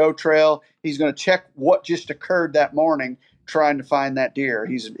every doe trail. He's going to check what just occurred that morning, trying to find that deer.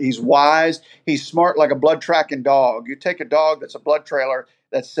 He's wise. He's smart, like a blood tracking dog. You take a dog that's a blood trailer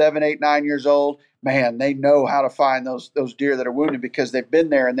that's 7, 8, 9 years old. Man, they know how to find those deer that are wounded because they've been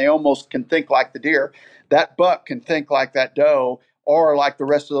there and they almost can think like the deer. That buck can think like that doe or like the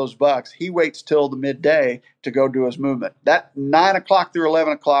rest of those bucks. He waits till the midday to go do his movement. That 9 o'clock through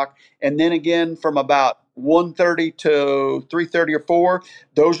 11 o'clock, and then again from about 1:30 to 3:30 or 4,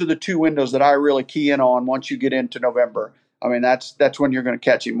 those are the two windows that I really key in on once you get into November. I mean, that's when you're going to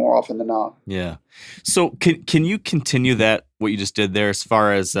catch him more often than not. Yeah. So can you continue that, what you just did there, as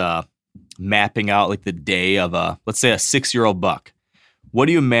far as mapping out like the day of let's say a 6-year-old buck? What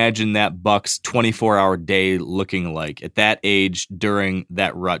do you imagine that buck's 24-hour day looking like at that age during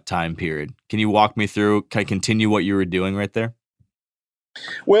that rut time period? Can you walk me through, kind of continue what you were doing right there?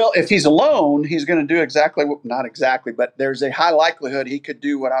 Well, if he's alone, he's going to do not exactly, but there's a high likelihood he could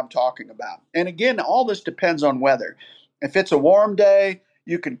do what I'm talking about. And again, all this depends on weather. If it's a warm day,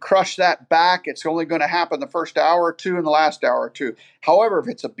 you can crush that back. It's only going to happen the first hour or two and the last hour or two. However, if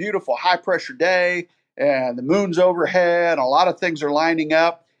it's a beautiful high-pressure day and the moon's overhead, and a lot of things are lining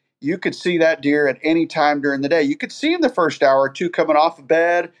up, you could see that deer at any time during the day. You could see him the first hour or two coming off of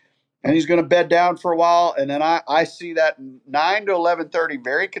bed, and he's going to bed down for a while. And then I see that 9 to 11:30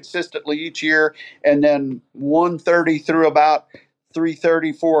 very consistently each year, and then 1:30 through about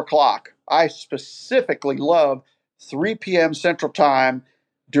 3:30, 4 o'clock. I specifically love 3 p.m. Central Time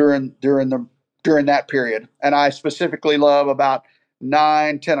during that period. And I specifically love about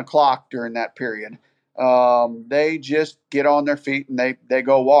 9, 10 o'clock during that period. They just get on their feet and they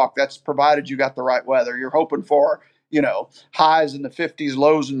go walk. That's provided you got the right weather. You're hoping for, highs in the 50s,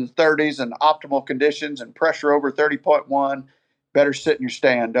 lows in the 30s, and optimal conditions and pressure over 30.1. Better sit in your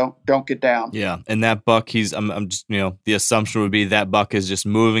stand. Don't get down. Yeah, and that buck, I'm just, the assumption would be that buck is just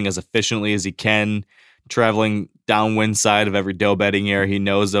moving as efficiently as he can, traveling downwind side of every doe bedding area he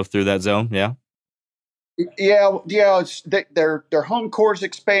knows of through that zone. Yeah. Yeah. It's their home cores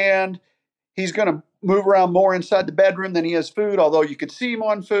expand. He's going to move around more inside the bedroom than he has food, although you could see him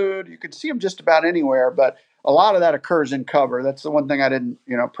on food. You could see him just about anywhere, but a lot of that occurs in cover. That's the one thing I didn't,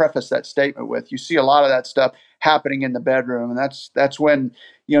 preface that statement with. You see a lot of that stuff happening in the bedroom, and that's when,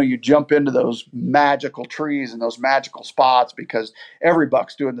 you jump into those magical trees and those magical spots because every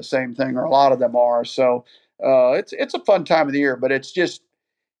buck's doing the same thing, or a lot of them are. So it's a fun time of the year, but it's just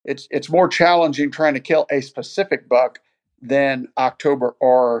it's more challenging trying to kill a specific buck than October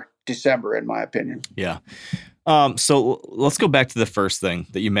or December, in my opinion. Yeah. So let's go back to the first thing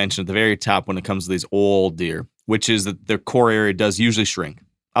that you mentioned at the very top when it comes to these old deer, which is that their core area does usually shrink.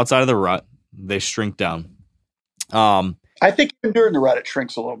 Outside of the rut, they shrink down. I think even during the rut, it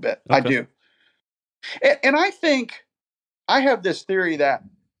shrinks a little bit. Okay. I do. And I think I have this theory that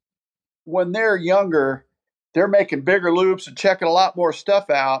when they're younger, they're making bigger loops and checking a lot more stuff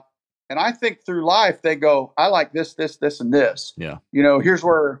out. And I think through life, they go, I like this, this, this, and this. Yeah. Here's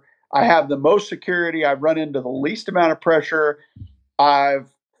where I have the most security. I've run into the least amount of pressure. I've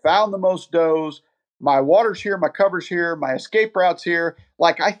found the most does. My water's here, my cover's here, my escape route's here.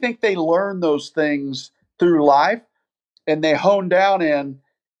 Like, I think they learn those things through life, and they hone down in,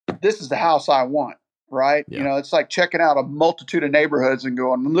 this is the house I want. right? Yeah. You know, it's like checking out a multitude of neighborhoods and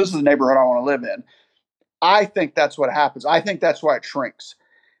going, well, this is the neighborhood I want to live in. I think that's what happens. I think that's why it shrinks.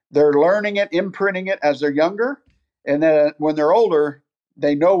 They're learning it, imprinting it as they're younger. And then when they're older,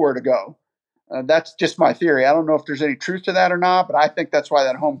 they know where to go. That's just my theory. I don't know if there's any truth to that or not, but I think that's why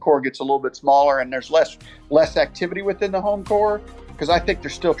that home core gets a little bit smaller and there's less activity within the home core, because I think they're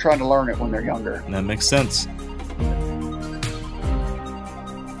still trying to learn it when they're younger. That makes sense.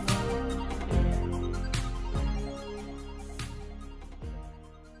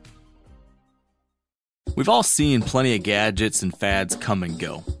 We've all seen plenty of gadgets and fads come and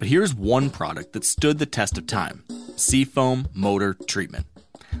go, but here's one product that stood the test of time: Seafoam Motor Treatment.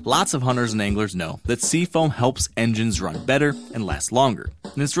 Lots of hunters and anglers know that Seafoam helps engines run better and last longer.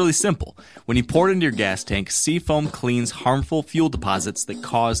 And it's really simple. When you pour it into your gas tank, Seafoam cleans harmful fuel deposits that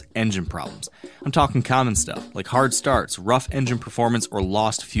cause engine problems. I'm talking common stuff like hard starts, rough engine performance, or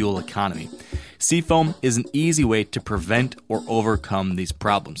lost fuel economy. Seafoam is an easy way to prevent or overcome these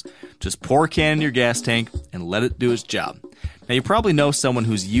problems. Just pour a can in your gas tank and let it do its job. Now, you probably know someone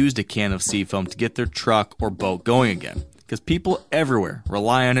who's used a can of Seafoam to get their truck or boat going again, because people everywhere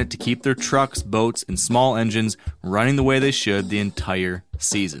rely on it to keep their trucks, boats, and small engines running the way they should the entire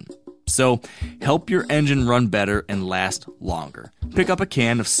season. So, help your engine run better and last longer. Pick up a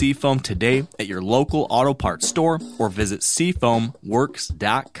can of Seafoam today at your local auto parts store or visit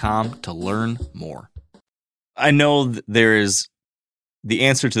seafoamworks.com to learn more. I know there is the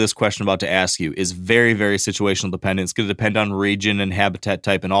answer to this question I'm about to ask you is very, very situational dependent. It's going to depend on region and habitat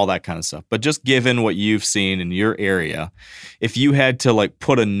type and all that kind of stuff. But just given what you've seen in your area, if you had to like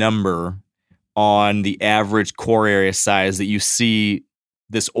put a number on the average core area size that you see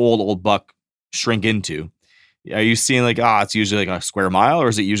this old buck shrink into, are you seeing like, it's usually like a square mile, or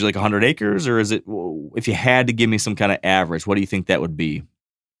is it usually like 100 acres? Or is it, if you had to give me some kind of average, what do you think that would be?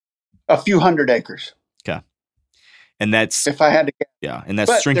 A few hundred acres. Okay. And that's, if I had to guess. Yeah. And that's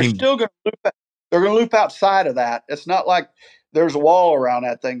but shrinking. They're still going to loop outside of that. It's not like there's a wall around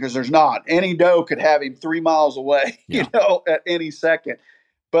that thing, because there's not. Any doe could have him 3 miles away, at any second.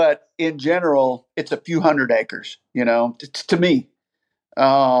 But in general, it's a few hundred acres, to me.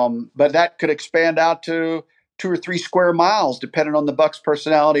 But that could expand out to 2 or 3 square miles, depending on the buck's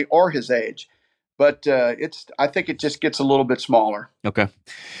personality or his age. But I think it just gets a little bit smaller. Okay.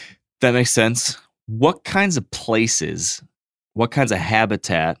 That makes sense. What kinds of places, what kinds of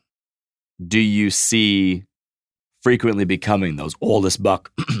habitat do you see frequently becoming those oldest buck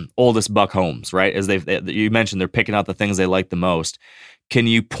homes, right? As you mentioned, they're picking out the things they like the most. Can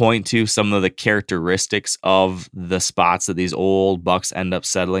you point to some of the characteristics of the spots that these old bucks end up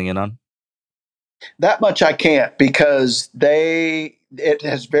settling in on? That much I can't, because it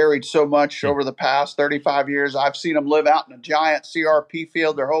has varied so much over the past 35 years. I've seen them live out in a giant CRP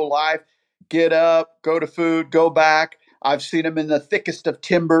field their whole life, get up, go to food, go back. I've seen them in the thickest of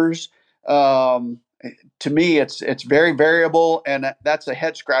timbers. To me, it's very variable, and that's a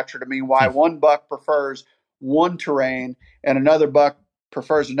head scratcher to me, why one buck prefers one terrain and another buck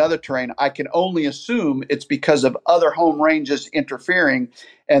prefers another terrain. I can only assume it's because of other home ranges interfering,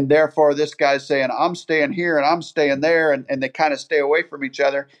 and therefore this guy's saying, I'm staying here and I'm staying there, and they kind of stay away from each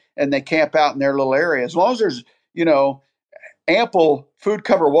other, and they camp out in their little area. As long as there's, ample food,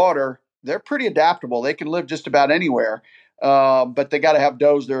 cover, water, they're pretty adaptable. They can live just about anywhere, but they got to have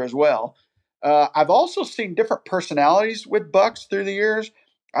does there as well. I've also seen different personalities with bucks through the years.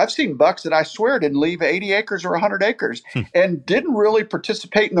 I've seen bucks that I swear didn't leave 80 acres or 100 acres and didn't really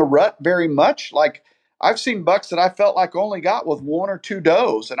participate in the rut very much. Like, I've seen bucks that I felt like only got with 1 or 2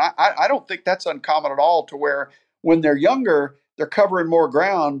 does. And I don't think that's uncommon at all, to where when they're younger, they're covering more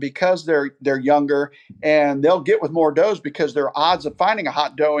ground because they're younger, and they'll get with more does because their odds of finding a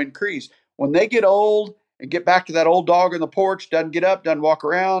hot doe increase. When they get old and get back to that old dog on the porch, doesn't get up, doesn't walk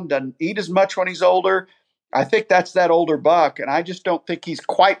around, doesn't eat as much when he's older, I think that's that older buck, and I just don't think he's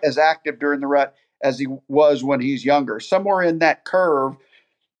quite as active during the rut as he was when he's younger. Somewhere in that curve,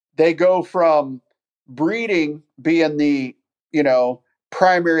 they go from breeding being the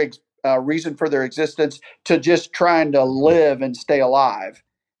primary reason for their existence to just trying to live and stay alive.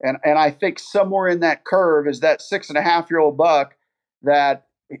 And I think somewhere in that curve is that 6.5-year-old buck that,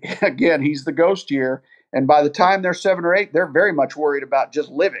 again, he's the ghost year. And by the time they're 7 or 8, they're very much worried about just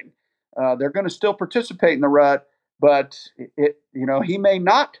living. They're going to still participate in the rut, but he may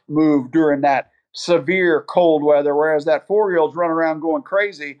not move during that severe cold weather, whereas that 4-year-old's running around going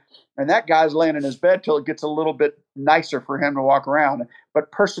crazy, and that guy's laying in his bed till it gets a little bit nicer for him to walk around.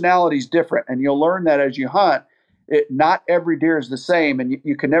 But personality's different, and you'll learn that as you hunt. Not every deer is the same, and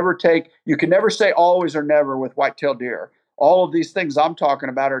you can never say always or never with white-tailed deer. All of these things I'm talking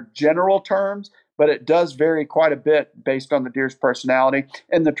about are general terms, but it does vary quite a bit based on the deer's personality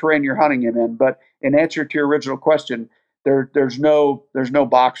and the terrain you're hunting him in. But in answer to your original question, there's no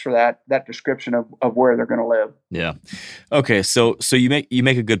box for that description of where they're going to live. Yeah. Okay. So you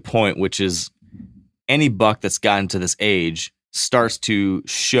make a good point, which is any buck that's gotten to this age starts to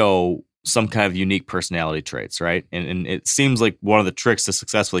show some kind of unique personality traits, right? And it seems like one of the tricks to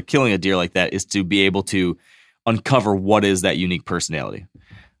successfully killing a deer like that is to be able to uncover what is that unique personality.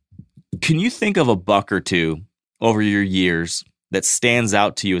 Can you think of a buck or two over your years that stands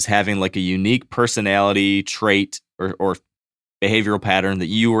out to you as having like a unique personality trait or behavioral pattern that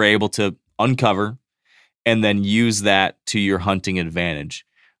you were able to uncover and then use that to your hunting advantage?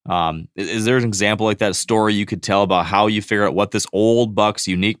 Is there an example like that, a story you could tell about how you figured out what this old buck's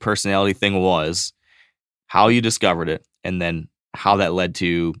unique personality thing was, how you discovered it, and then how that led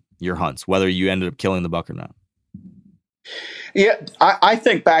to your hunts, whether you ended up killing the buck or not? Yeah, I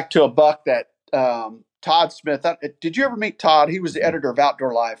think back to a buck that Todd Smith. Did you ever meet Todd? He was the editor of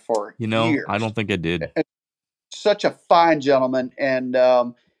Outdoor Life for years. I don't think I did. Such a fine gentleman, and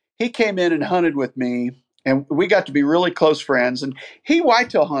he came in and hunted with me, and we got to be really close friends. And he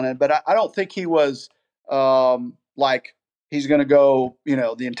whitetail hunted, but I don't think he was like he's going to go,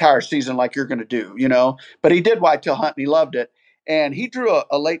 the entire season like you're going to do, But he did whitetail hunt, and he loved it. And he drew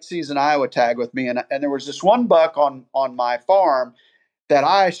a late season Iowa tag with me, and there was this one buck on my farm that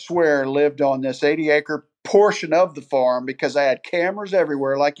I swear lived on this 80-acre portion of the farm because I had cameras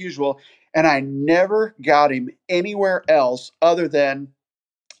everywhere like usual, and I never got him anywhere else other than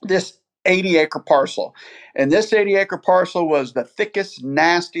this 80-acre parcel. And this 80-acre parcel was the thickest,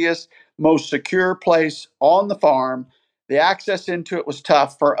 nastiest, most secure place on the farm. The access into it was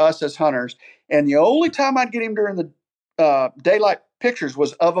tough for us as hunters, and the only time I'd get him during the daylight pictures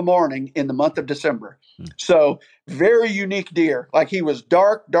was of a morning in the month of December. So very unique deer. Like he was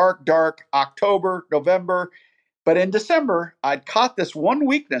dark, October, November. But in December, I'd caught this one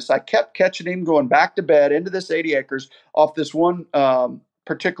weakness. I kept catching him going back to bed into this 80 acres off this one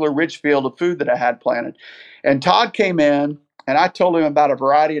particular ridge field of food that I had planted. And Todd came in, and I told him about a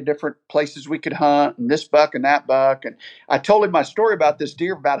variety of different places we could hunt, and this buck and that buck. And I told him my story about this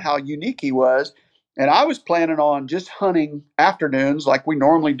deer, about how unique he was. And I was planning on just hunting afternoons like we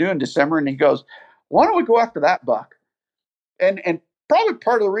normally do in December. And he goes, why don't we go after that buck? And probably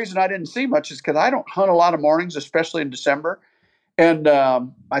part of the reason I didn't see much is because I don't hunt a lot of mornings, especially in December. And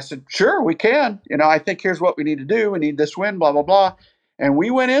I said, sure, we can. I think here's what we need to do. We need this wind, blah, blah, blah. And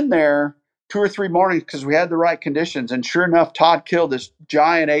we went in there 2 or 3 mornings because we had the right conditions. And sure enough, Todd killed this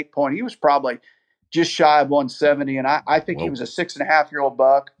giant 8-point. He was probably just shy of 170. And I think He was a 6.5-year-old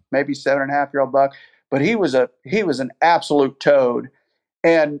buck, maybe 7.5-year-old buck. But he was an absolute toad.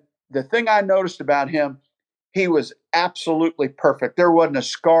 And the thing I noticed about him, he was absolutely perfect. There wasn't a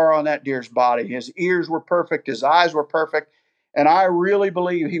scar on that deer's body. His ears were perfect. His eyes were perfect. And I really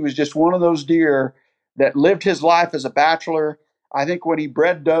believe he was just one of those deer that lived his life as a bachelor. I think when he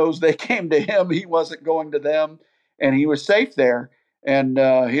bred does, they came to him. He wasn't going to them. And he was safe there. And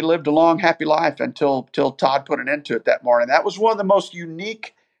he lived a long, happy life until Todd put an end to it that morning. That was one of the most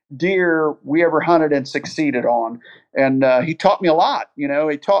unique deer we ever hunted and succeeded on. And he taught me a lot.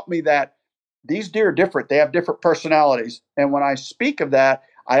 He taught me that these deer are different. They have different personalities. And when I speak of that,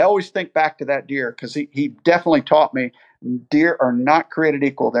 I always think back to that deer because he definitely taught me deer are not created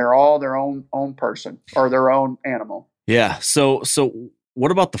equal. They're all their own person or their own animal. Yeah. So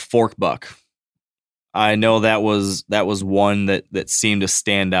what about the fork buck? I know that was one that seemed to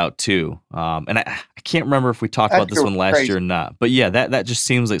stand out too. And I can't remember if we talked about this one last year or not. But yeah, that just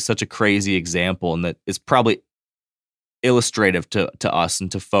seems like such a crazy example, and that is probably illustrative to us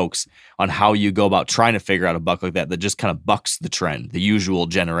and to folks on how you go about trying to figure out a buck like that just kind of bucks the trend, the usual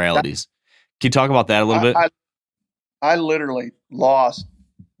generalities. Can you talk about that a little bit? I literally lost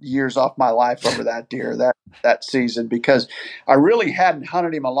years off my life over that deer that season because I really hadn't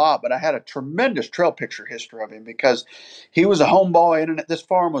hunted him a lot, but I had a tremendous trail picture history of him because he was a homeboy, and this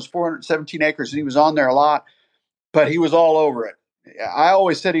farm was 417 acres, and he was on there a lot, but he was all over it. I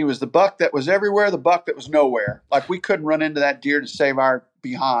always said he was the buck that was everywhere, the buck that was nowhere. Like we couldn't run into that deer to save our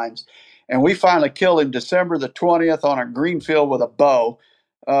behinds. And we finally killed him December the 20th on a green field with a bow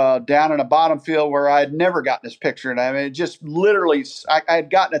down in a bottom field where I had never gotten this picture. And I mean, it just literally, I had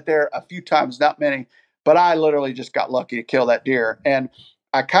gotten it there a few times, not many, but I literally just got lucky to kill that deer. And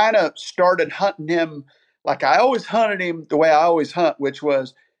I kind of started hunting him like I always hunted him the way I always hunt, which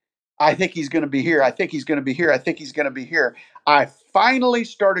was, I think he's going to be here. I think he's going to be here. I think he's going to be here. I finally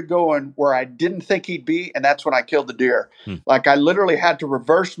started going where I didn't think he'd be, and that's when I killed the deer. Like I literally had to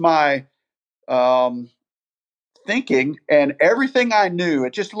reverse my thinking, and everything I knew,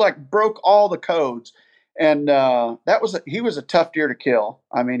 it just like broke all the codes. And he was a tough deer to kill.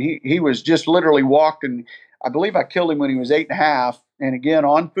 I mean, he was just literally walked, and I believe I killed him when he was 8.5. And again,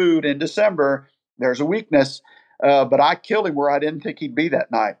 on food in December, there's a weakness, but I killed him where I didn't think he'd be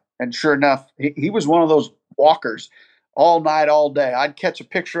that night. And sure enough, he was one of those walkers all night, all day. I'd catch a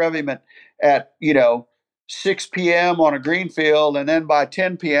picture of him at 6 p.m. on a green field, and then by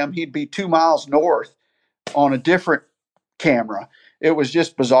 10 p.m. he'd be 2 miles north on a different camera. It was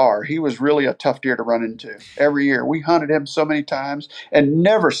just bizarre. He was really a tough deer to run into every year. We hunted him so many times and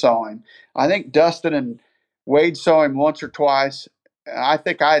never saw him. I think Dustin and Wade saw him once or twice. I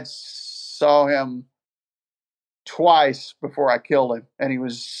think I saw him twice before I killed him, and he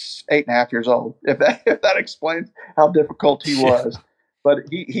was 8.5 years old. If that explains how difficult he was. But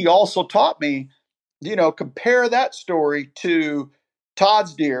he also taught me, compare that story to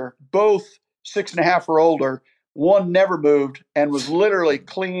Todd's deer, both 6.5 or older. One never moved and was literally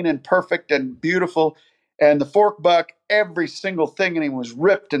clean and perfect and beautiful. And the fork buck, every single thing in him was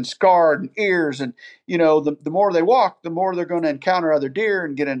ripped and scarred and ears. And, the more they walk, the more they're going to encounter other deer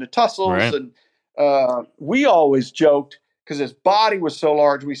and get into tussles. Right. And we always joked, because his body was so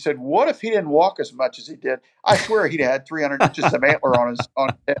large, we said, what if he didn't walk as much as he did? I swear he'd had 300 inches of antler on his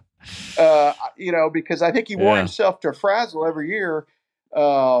head. Because I think he wore himself to a frazzle every year.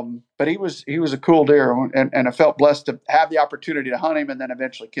 But he was a cool deer, and I felt blessed to have the opportunity to hunt him and then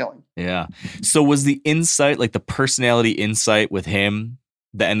eventually kill him. Yeah. So was the insight, like the personality insight with him,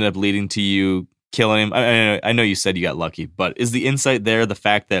 that ended up leading to you killing him? I know you said you got lucky, but is the insight there the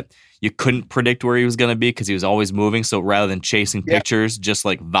fact that you couldn't predict where he was going to be because he was always moving? So rather than chasing pictures, just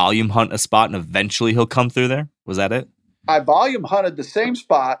like volume hunt a spot and eventually he'll come through there? Was that it? I volume hunted the same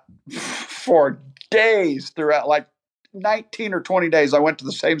spot for days throughout, like 19 or 20 days. I went to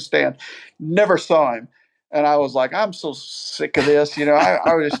the same stand, never saw him. And I was like, I'm so sick of this. I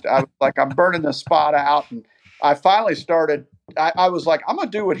was like, I'm burning this spot out. And I finally started, I was like, I'm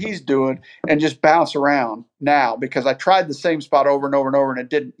going to do what he's doing and just bounce around now, because I tried the same spot over and over and over, and it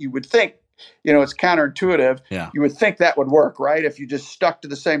didn't. You would think, it's counterintuitive. Yeah. You would think that would work, right? If you just stuck to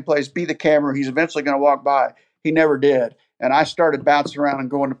the same place, be the camera, he's eventually going to walk by. He never did. And I started bouncing around and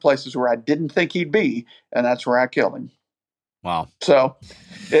going to places where I didn't think he'd be. And that's where I killed him. Wow. So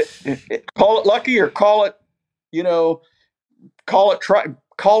call it lucky, or call it,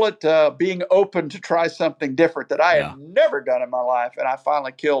 call it being open to try something different that I had never done in my life. And I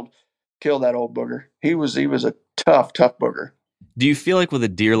finally killed that old booger. He was a tough booger. Do you feel like with a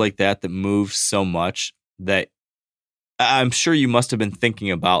deer like that moves so much, that I'm sure you must have been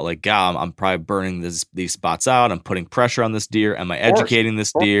thinking about, like, God, I'm probably burning these spots out. I'm putting pressure on this deer. Am I educating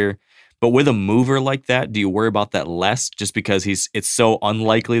this deer? But with a mover like that, do you worry about that less, just because it's so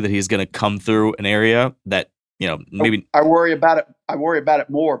unlikely that he's going to come through an area that, maybe? I worry about it. I worry about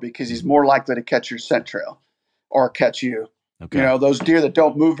it more because he's more likely to catch your scent trail or catch you. Okay. Those deer that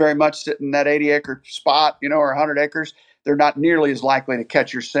don't move very much, sit in that 80-acre spot, or 100 acres, they're not nearly as likely to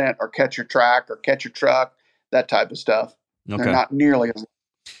catch your scent or catch your track or catch your truck, that type of stuff. Okay. They're not nearly as.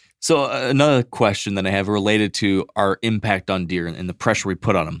 So another question that I have related to our impact on deer and the pressure we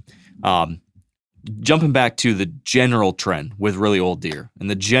put on them. Jumping back to the general trend with really old deer, and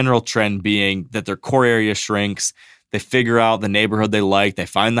the general trend being that their core area shrinks. They figure out the neighborhood they like. They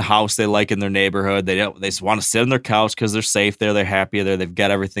find the house they like in their neighborhood. They just want to sit on their couch because they're safe there. They're happy there. They've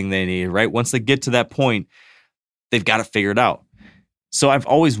got everything they need, right? Once they get to that point, they've got it figured out. So I've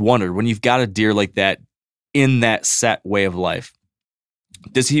always wondered, when you've got a deer like that in that set way of life,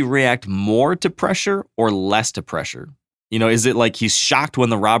 does he react more to pressure or less to pressure? Is it like he's shocked when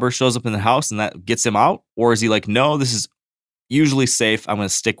the robber shows up in the house and that gets him out? Or is he like, no, this is usually safe. I'm going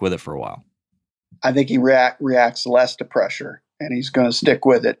to stick with it for a while? I think he reacts less to pressure, and he's going to stick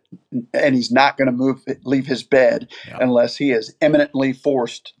with it, and he's not going to leave his bed unless he is imminently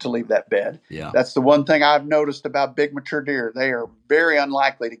forced to leave that bed. Yeah. That's the one thing I've noticed about big mature deer. They are very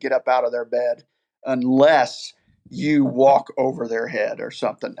unlikely to get up out of their bed unless you walk over their head or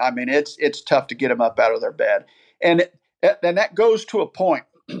something. I mean, it's tough to get them up out of their bed. And that goes to a point,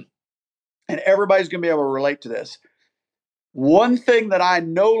 and everybody's going to be able to relate to this. One thing that I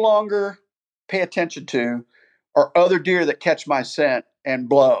no longer pay attention to are other deer that catch my scent and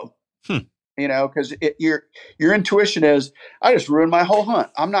blow. Because your intuition is, I just ruined my whole hunt.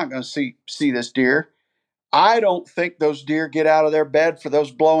 I'm not going to see this deer. I don't think those deer get out of their bed for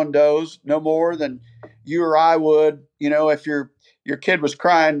those blowing does no more than you or I would. If your kid was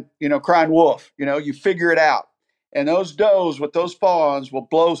crying wolf, you figure it out. And those does with those fawns will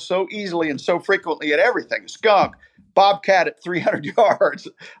blow so easily and so frequently at everything. A skunk, bobcat at 300 yards,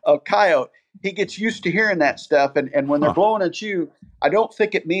 a coyote. he gets used to hearing that stuff. And when they're blowing at you, I don't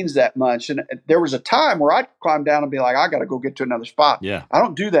think it means that much. And there was a time where I'd climb down and be like, I got to go get to another spot. Yeah. I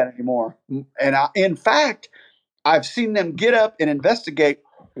don't do that anymore. And in fact, I've seen them get up and investigate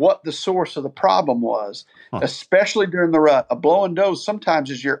what the source of the problem was, especially during the rut. A blowing doe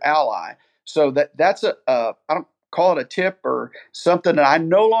sometimes is your ally. So that's I don't call it a tip or something that I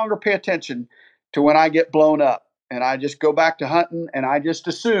no longer pay attention to when I get blown up. And I just go back to hunting, and I just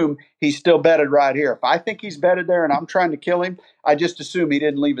assume he's still bedded right here. If I think he's bedded there and I'm trying to kill him, I just assume he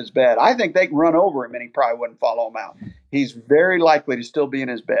didn't leave his bed. I think they can run over him and he probably wouldn't follow him out. He's very likely to still be in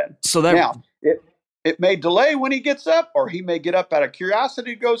his bed. So that now, it may delay when he gets up, or he may get up out of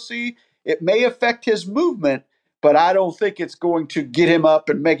curiosity to go see. It may affect his movement, but I don't think it's going to get him up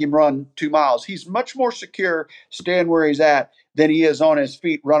and make him run 2 miles. He's much more secure staying where he's at than he is on his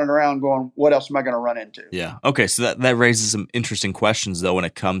feet running around going, what else am I going to run into? Yeah. Okay. So that raises some interesting questions, though, when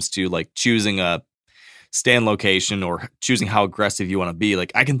it comes to like choosing a stand location or choosing how aggressive you want to be.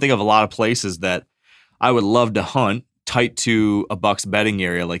 Like, I can think of a lot of places that I would love to hunt tight to a buck's bedding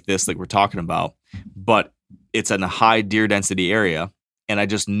area like this, like we're talking about, but it's in a high deer density area. And I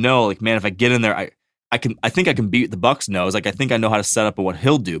just know, like, man, if I get in there, I think I can beat the buck's nose. Like, I think I know how to set up and what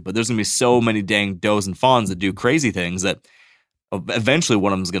he'll do, but there's going to be so many dang does and fawns that do crazy things that eventually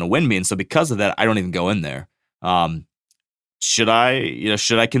one of them is going to win me. And so because of that, I don't even go in there. Should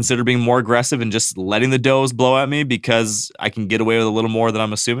I consider being more aggressive and just letting the does blow at me because I can get away with a little more than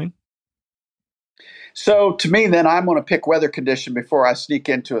I'm assuming? So to me, then I'm going to pick weather condition before I sneak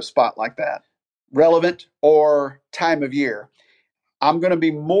into a spot like that. Relevant or time of year. I'm going to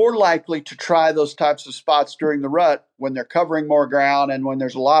be more likely to try those types of spots during the rut when they're covering more ground and when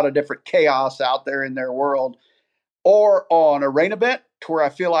there's a lot of different chaos out there in their world, or on a rain event to where I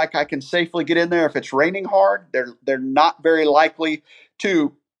feel like I can safely get in there. If it's raining hard, they're not very likely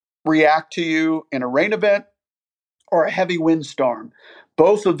to react to you in a rain event or a heavy windstorm.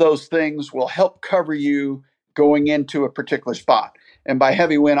 Both of those things will help cover you going into a particular spot. And by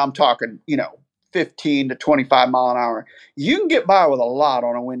heavy wind, I'm talking, 15 to 25 mile an hour. You can get by with a lot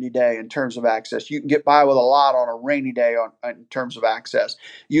on a windy day in terms of access. You can get by with a lot on a rainy day in terms of access.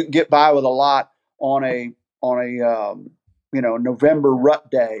 You can get by with a lot on a November rut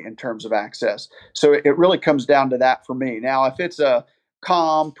day in terms of access. So it really comes down to that for me. Now, if it's a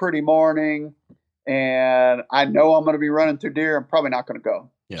calm, pretty morning and I know I'm going to be running through deer, I'm probably not going to go.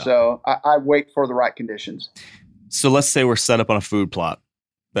 Yeah. So I wait for the right conditions. So let's say we're set up on a food plot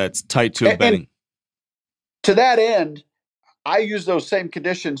that's tight to a bedding. To that end, I use those same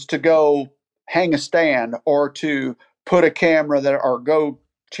conditions to go hang a stand or to put a camera or go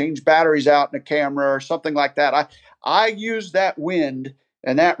change batteries out in a camera or something like that. I use that wind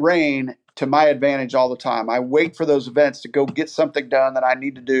and that rain to my advantage all the time. I wait for those events to go get something done that I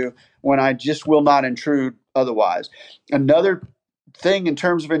need to do when I just will not intrude otherwise. Another thing in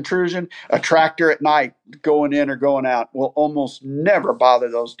terms of intrusion, a tractor at night going in or going out will almost never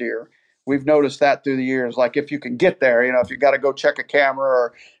bother those deer. We've noticed that through the years. Like if you can get there, if you got to go check a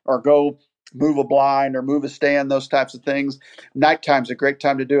camera or go move a blind or move a stand, those types of things, nighttime's a great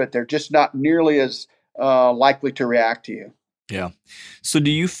time to do it. They're just not nearly as likely to react to you. Yeah. So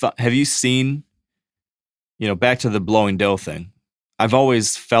have you seen, back to the blowing doe thing, I've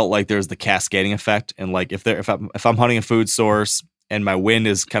always felt like there's the cascading effect. And like if I'm hunting a food source and my wind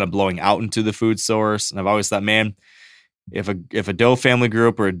is kind of blowing out into the food source, and I've always thought, man, if a doe family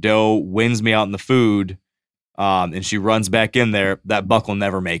group or a doe wins me out in the food, and she runs back in there, that buck will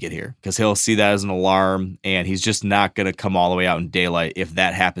never make it here because he'll see that as an alarm, and he's just not going to come all the way out in daylight if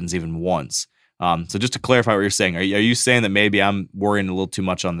that happens even once. So just to clarify what you're saying, are you saying that maybe I'm worrying a little too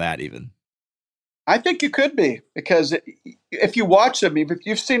much on that even? I think you could be, because if you watch them, if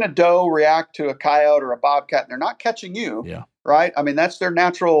you've seen a doe react to a coyote or a bobcat and they're not catching you, yeah, right? I mean, that's their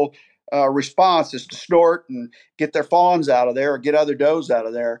natural response, is to snort and get their fawns out of there or get other does out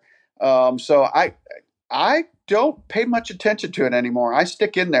of there. So I don't pay much attention to it anymore. I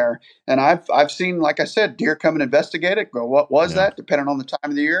stick in there, and I've seen, like I said, deer come and investigate it, go, what was that, depending on the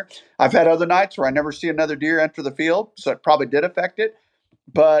time of the year. I've had other nights where I never see another deer enter the field, so it probably did affect it.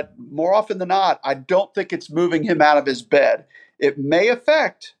 But more often than not, I don't think it's moving him out of his bed. It may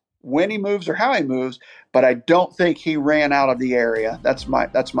affect when he moves or how he moves, but I don't think he ran out of the area. That's my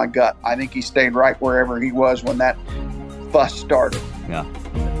gut. I think he stayed right wherever he was when that fuss started. Yeah.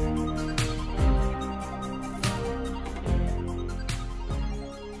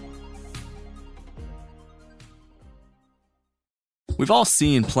 We've all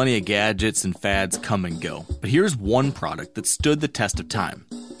seen plenty of gadgets and fads come and go, but here's one product that stood the test of time: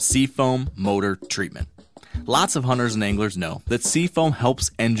 Seafoam Motor Treatment. Lots of hunters and anglers know that Seafoam helps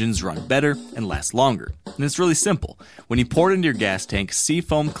engines run better and last longer. And it's really simple. When you pour it into your gas tank,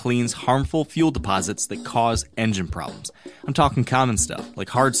 Seafoam cleans harmful fuel deposits that cause engine problems. I'm talking common stuff like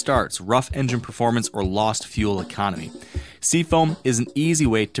hard starts, rough engine performance, or lost fuel economy. Seafoam is an easy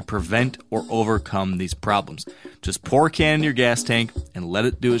way to prevent or overcome these problems. Just pour a can in your gas tank and let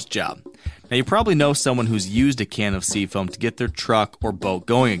it do its job. Now, you probably know someone who's used a can of Seafoam to get their truck or boat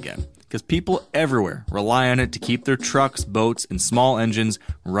going again, because people everywhere rely on it to keep their trucks, boats, and small engines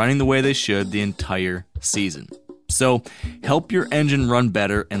running the way they should the entire season. So, help your engine run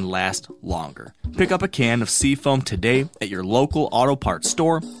better and last longer. Pick up a can of Seafoam today at your local auto parts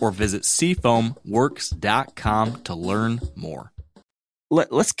store or visit seafoamworks.com to learn more.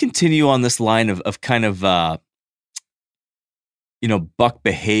 Let's continue on this line of kind of buck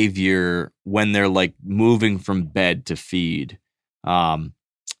behavior when they're like moving from bed to feed.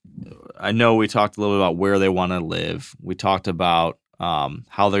 I know we talked a little bit about where they want to live. We talked about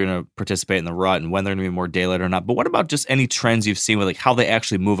how they're going to participate in the rut and when they're going to be more daylight or not. But what about just any trends you've seen with like how they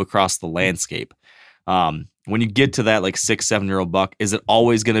actually move across the landscape? When you get to that like 6-7-year-old buck, is it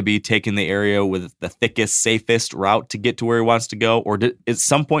always going to be taking the area with the thickest, safest route to get to where he wants to go? Or at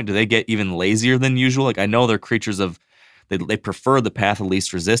some point, do they get even lazier than usual? Like I know they're creatures of They prefer the path of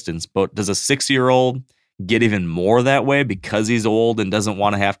least resistance, but does a 6-year-old get even more that way because he's old and doesn't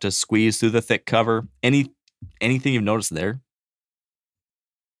want to have to squeeze through the thick cover? Anything you've noticed there?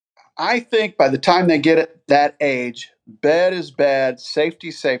 I think by the time they get at that age, bed is bed,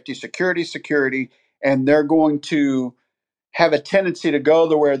 safety, security, and they're going to have a tendency to go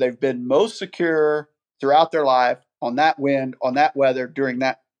to where they've been most secure throughout their life on that wind, on that weather during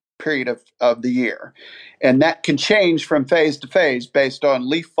that period of the year. And that can change from phase to phase based on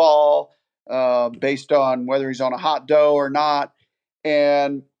leaf fall, based on whether he's on a hot doe or not.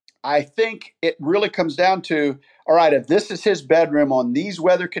 And I think it really comes down to, all right, if this is his bedroom on these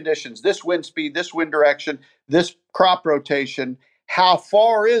weather conditions, this wind speed, this wind direction, this crop rotation, how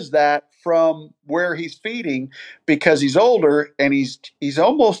far is that from where he's feeding? Because he's older and he's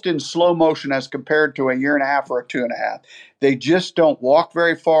almost in slow motion as compared to a 1.5 or a 2.5. They just don't walk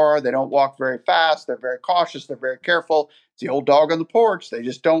very far. They don't walk very fast. They're very cautious. They're very careful. It's the old dog on the porch. They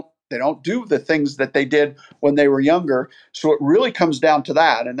don't do the things that they did when they were younger. So it really comes down to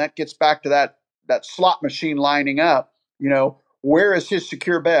that. And that gets back to that slot machine lining up. Where is his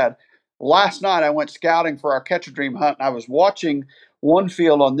secure bed? Last night I went scouting for our Catch a Dream hunt, and I was watching one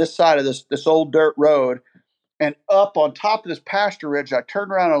field on this side of this old dirt road, and up on top of this pasture ridge, I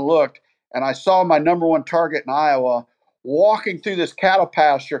turned around and looked, and I saw my number one target in Iowa walking through this cattle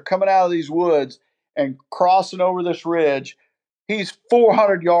pasture, coming out of these woods and crossing over this ridge. He's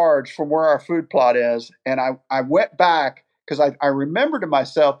 400 yards from where our food plot is, and I went back because I remembered to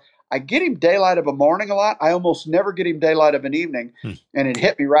myself, I get him daylight of a morning a lot. I almost never get him daylight of an evening. And it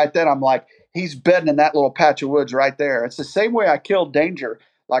hit me right then. I'm like, he's bedding in that little patch of woods right there. It's the same way I killed Danger.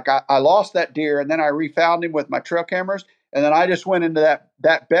 Like I lost that deer and then I refound him with my trail cameras. And then I just went into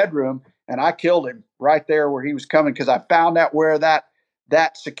that bedroom and I killed him right there where he was coming because I found out where that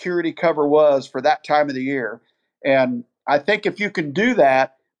security cover was for that time of the year. And I think if you can do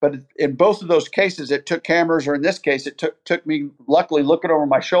that, but in both of those cases, it took cameras, or in this case, it took me, luckily, looking over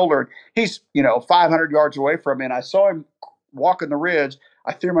my shoulder. He's, 500 yards away from me, and I saw him walking the ridge.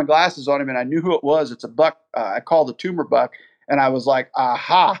 I threw my glasses on him, and I knew who it was. It's a buck. I call the tumor buck, and I was like,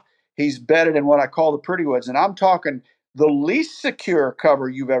 aha, he's bedded in what I call the pretty woods. And I'm talking the least secure cover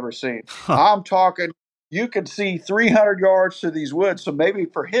you've ever seen. I'm talking you can see 300 yards through these woods. So maybe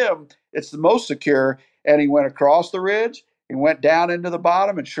for him, it's the most secure. And he went across the ridge. He went down into the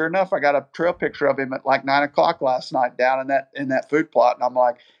bottom, and sure enough, I got a trail picture of him at like 9:00 last night down in that food plot. And I'm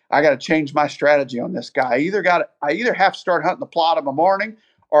like, I got to change my strategy on this guy. I either have to start hunting the plot in the morning,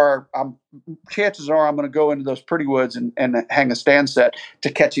 or chances are I'm going to go into those pretty woods and hang a stand set to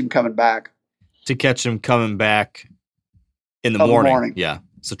catch him coming back. To catch him coming back in the morning. Yeah.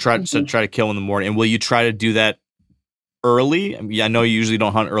 So try to kill him in the morning. And will you try to do that early? I mean, I know you usually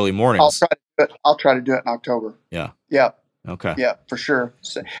don't hunt early mornings. I'll try to do it in October. Yeah. Yeah. Okay. Yeah, for sure.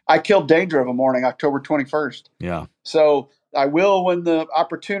 So I killed Danger of a morning, October 21st. Yeah. So I will when the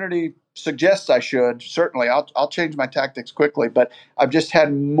opportunity suggests I should. Certainly, I'll change my tactics quickly. But I've just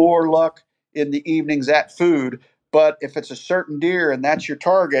had more luck in the evenings at food. But if it's a certain deer and that's your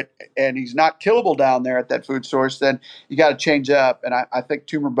target and he's not killable down there at that food source, then you got to change up. And I think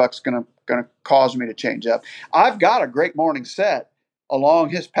tumor buck's gonna cause me to change up. I've got a great morning set along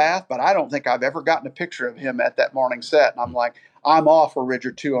his path, but I don't think I've ever gotten a picture of him at that morning set. And I'm like, I'm off a ridge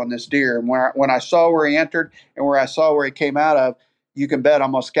or two on this deer. And when I saw where he entered and where I saw where he came out of, you can bet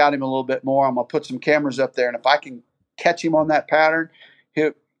I'm going to scout him a little bit more. I'm going to put some cameras up there, and if I can catch him on that pattern,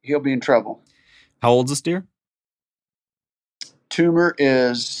 he'll be in trouble. How old's this deer? Tumor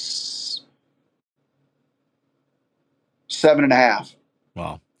is 7.5.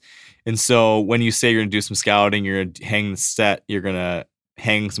 Wow. And so when you say you're going to do some scouting, you're going to hang the set, you're going to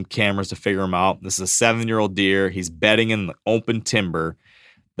hang some cameras to figure him out. This is a 7-year-old deer. He's bedding in the open timber.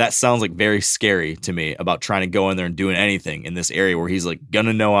 That sounds like very scary to me about trying to go in there and doing anything in this area where he's like going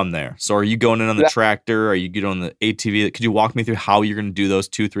to know I'm there. So are you going in on the tractor? Are you getting on the ATV? Could you walk me through how you're going to do those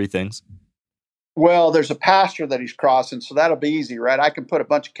 2-3 things? Well, there's a pasture that he's crossing, so that'll be easy, right? I can put a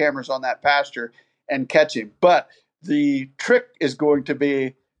bunch of cameras on that pasture and catch him. But the trick is going to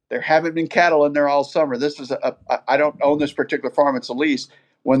be, there haven't been cattle in there all summer. This is I don't own this particular farm. It's a lease.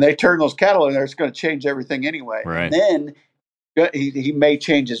 When they turn those cattle in there, it's going to change everything anyway. Right. And then he may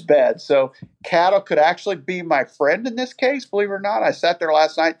change his bed. So cattle could actually be my friend in this case, believe it or not. I sat there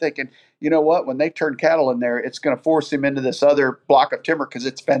last night thinking, you know what, when they turn cattle in there, it's going to force him into this other block of timber because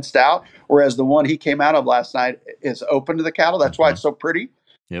it's fenced out, whereas the one he came out of last night is open to the cattle. That's why it's so pretty.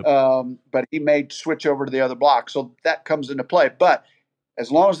 Yep. But he may switch over to the other block. So that comes into play. But as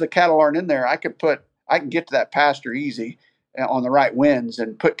long as the cattle aren't in there, I can get to that pasture easy on the right winds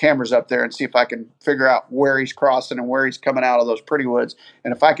and put cameras up there and see if I can figure out where he's crossing and where he's coming out of those pretty woods.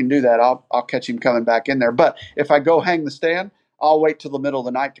 And if I can do that, I'll catch him coming back in there. But if I go hang the stand, I'll wait till the middle of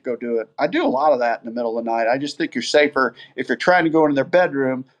the night to go do it. I do a lot of that in the middle of the night. I just think you're safer if you're trying to go into their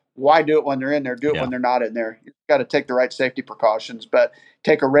bedroom. Why do it when they're in there? Do it when they're not in there. You've got to take the right safety precautions. But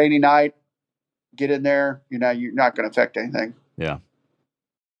take a rainy night, get in there. You're not going to affect anything. Yeah.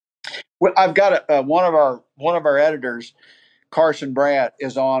 Well, I've got one of our editors, Carson Brandt,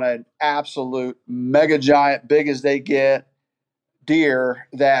 is on an absolute mega giant, big as they get deer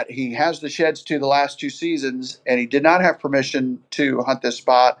that he has the sheds to the last 2 seasons, and he did not have permission to hunt this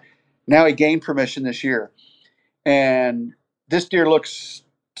spot. Now he gained permission this year, and this deer looks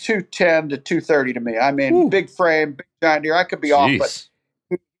 210 to 230 to me. I mean, big frame, big giant deer. I could be off, but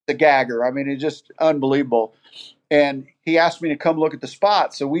the gagger. I mean, it's just unbelievable. And he asked me to come look at the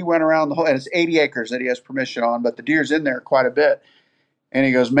spot. So we went around the whole, and it's 80 acres that he has permission on, but the deer's in there quite a bit. And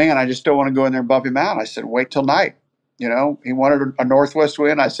he goes, man, I just don't want to go in there and bump him out. I said, wait till night. He wanted a northwest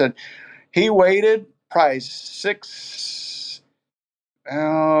wind. I said, he waited probably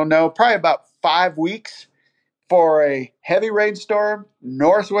probably about 5 weeks for a heavy rainstorm,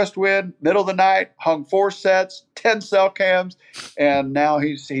 northwest wind, middle of the night, hung 4 sets, 10 cell cams, and now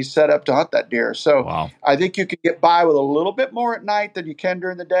he's set up to hunt that deer. So wow. I think you could get by with a little bit more at night than you can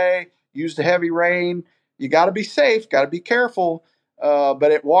during the day. Use the heavy rain. You got to be safe, got to be careful,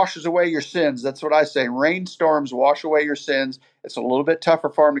 but it washes away your sins. That's what I say. Rainstorms wash away your sins. It's a little bit tougher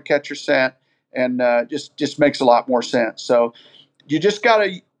for them to catch your scent, and just makes a lot more sense. So you just got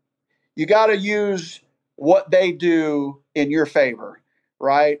to use what they do in your favor,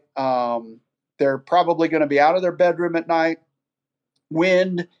 right? They're probably going to be out of their bedroom at night.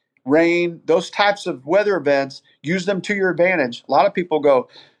 Wind, rain, those types of weather events, use them to your advantage. A lot of people go,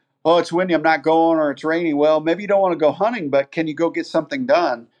 oh, it's windy, I'm not going, or it's rainy. Well, maybe you don't want to go hunting, but can you go get something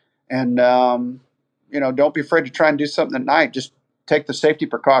done? And, don't be afraid to try and do something at night. Just take the safety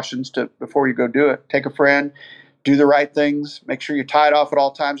precautions before you go do it. Take a friend, do the right things. Make sure you're tied off at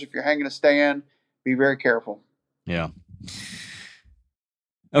all times if you're hanging a stand. Be very careful. Yeah.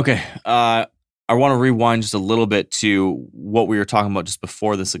 Okay. I want to rewind just a little bit to what we were talking about just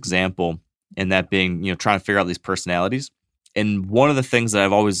before this example, and that being, trying to figure out these personalities. And one of the things that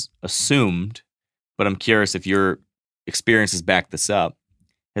I've always assumed, but I'm curious if your experiences back this up,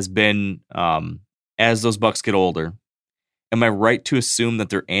 has been as those bucks get older, am I right to assume that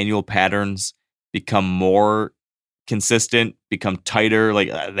their annual patterns become more consistent, become tighter, like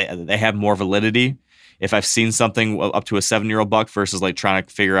they have more validity? If I've seen something up to a 7-year-old buck versus like trying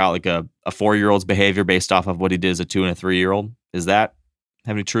to figure out like a 4-year-old's behavior based off of what he did as a 2 and a 3-year-old, is that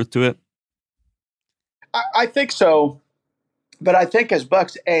have any truth to it? I think so, but I think as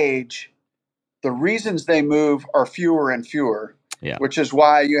bucks age, the reasons they move are fewer and fewer, which is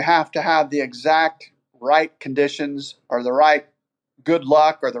why you have to have the exact right conditions or the right good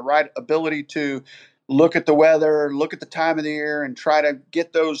luck or the right ability to look at the weather, look at the time of the year, and try to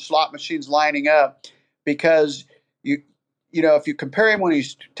get those slot machines lining up. Because if you compare him when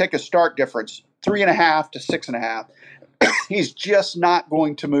he's take a start difference, 3.5 to 6.5, he's just not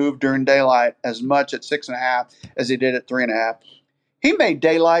going to move during daylight as much at 6.5 as he did at 3.5. He made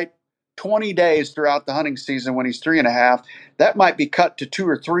daylight 20 days throughout the hunting season when he's 3.5. That might be cut to 2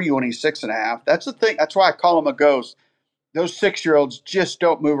 or 3 when he's 6.5. That's the thing. That's why I call him a ghost. Those 6-year-olds just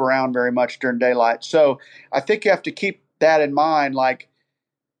don't move around very much during daylight. So I think you have to keep that in mind. Like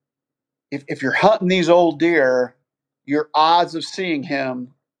if you're hunting these old deer, your odds of seeing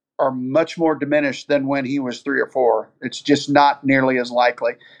him are much more diminished than when he was 3 or 4. It's just not nearly as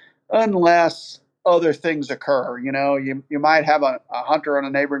likely, unless other things occur. You might have a hunter on a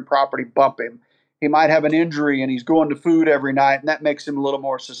neighboring property bump him. He might have an injury and he's going to food every night, and that makes him a little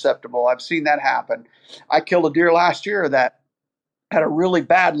more susceptible. I've seen that happen. I killed a deer last year that had a really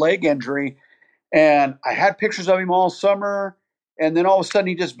bad leg injury, and I had pictures of him all summer, and then all of a sudden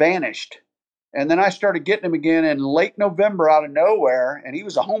he just vanished. And then I started getting him again in late November out of nowhere, and he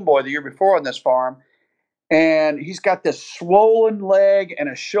was a homeboy the year before on this farm. And he's got this swollen leg and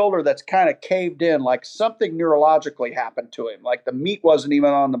a shoulder that's kind of caved in, like something neurologically happened to him. Like the meat wasn't even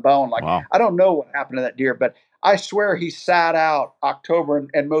on the bone. Like, Wow. I don't know what happened to that deer, but I swear he sat out October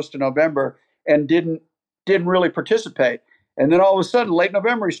and most of November and didn't really participate. And then all of a sudden, late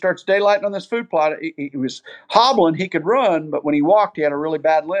November, he starts daylighting on this food plot. He was hobbling, he could run, but when he walked, he had a really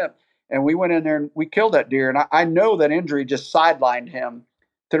bad limp. And we went in there and we killed that deer. And I know that injury just sidelined him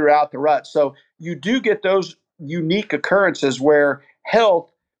throughout the rut. So you do get those unique occurrences where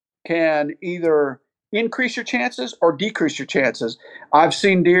health can either increase your chances or decrease your chances. I've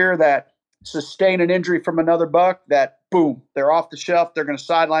seen deer that sustain an injury from another buck that, boom, they're off the shelf. They're going to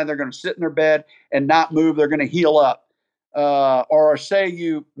sideline. They're going to sit in their bed and not move. They're going to heal up. Or say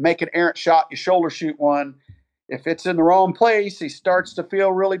you make an errant shot, you shoulder shoot one. If it's in the wrong place, he starts to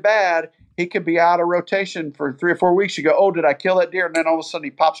feel really bad. He could be out of rotation for 3 or 4 weeks. You go, oh, did I kill that deer? And then all of a sudden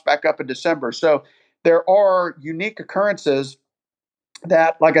he pops back up in December. So there are unique occurrences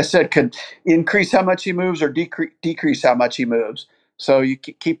that, like I said, could increase how much he moves or decrease how much he moves. So you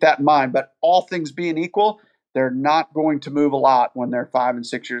keep that in mind. But all things being equal, they're not going to move a lot when they're 5 and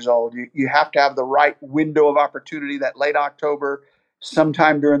 6 years old. You have to have the right window of opportunity, that late October,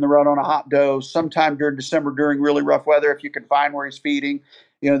 sometime during the rut on a hot doe, sometime during December during really rough weather, if you can find where he's feeding.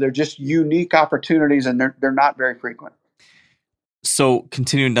 They're just unique opportunities, and they're not very frequent. So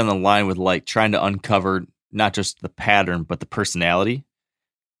continuing down the line with like trying to uncover not just the pattern, but the personality.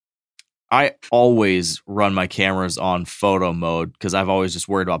 I always run my cameras on photo mode because I've always just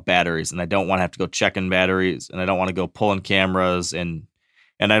worried about batteries, and I don't want to have to go checking batteries, and I don't want to go pulling cameras, and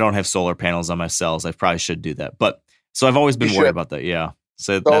I don't have solar panels on my cells. I probably should do that. But so I've always been worried about that. Yeah.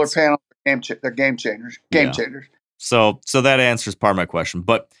 So solar panels, they're game changers. Game changers. So that answers part of my question.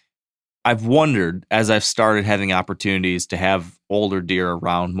 But I've wondered, as I've started having opportunities to have older deer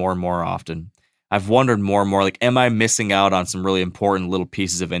around more and more often, I've wondered more and more, like, am I missing out on some really important little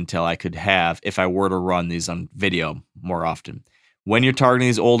pieces of intel I could have if I were to run these on video more often? When you're targeting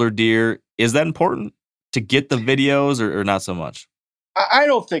these older deer, is that important to get the videos or not so much? I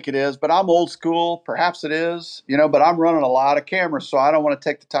don't think it is, but I'm old school. Perhaps it is, but I'm running a lot of cameras, so I don't want to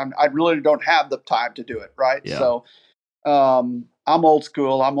take the time. I really don't have the time to do it, right? Yeah. So I'm old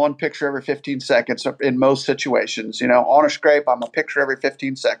school. I'm one picture every 15 seconds in most situations. On a scrape, I'm a picture every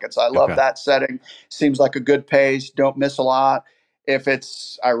 15 seconds. I love that setting. Seems like a good pace. Don't miss a lot. If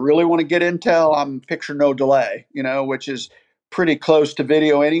I really want to get intel, I'm picture no delay, which is pretty close to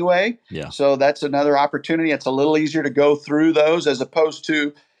video anyway. Yeah. So that's another opportunity. It's a little easier to go through those as opposed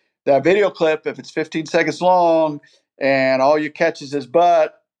to that video clip. If it's 15 seconds long and all you catch is his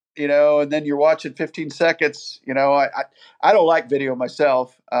butt, and then you're watching 15 seconds, I don't like video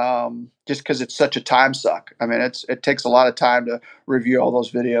myself, just because it's such a time suck. I mean, it takes a lot of time to review all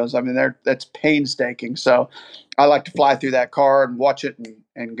those videos. I mean, that's painstaking. So I like to fly through that car and watch it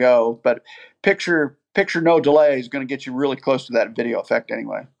and go. But picture no delay is going to get you really close to that video effect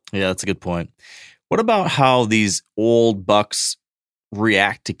anyway. Yeah, that's a good point. What about how these old bucks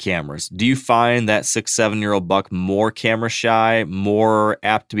react to cameras? Do you find that 6-7-year-old buck more camera shy, more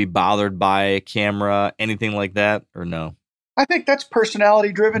apt to be bothered by a camera, anything like that, or no? I think that's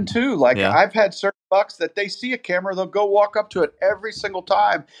personality driven too. Like, I've had certain bucks that they see a camera, they'll go walk up to it every single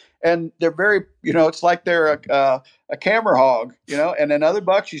time. And they're very, it's like they're a camera hog, and then other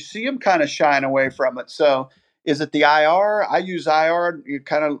bucks, you see them kind of shying away from it. So is it the IR? I use IR, you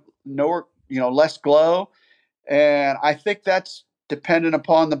kind of know, less glow. And I think that's dependent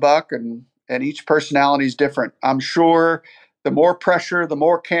upon the buck, and each personality is different. I'm sure the more pressure, the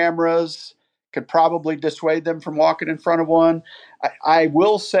more cameras could probably dissuade them from walking in front of one. I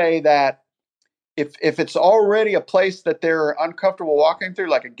will say that if it's already a place that they're uncomfortable walking through,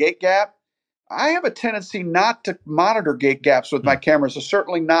 like a gate gap, I have a tendency not to monitor gate gaps with my cameras, or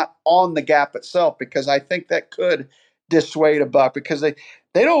certainly not on the gap itself, because I think that could dissuade a buck, because they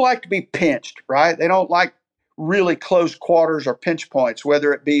don't like to be pinched, right? They don't like really close quarters or pinch points,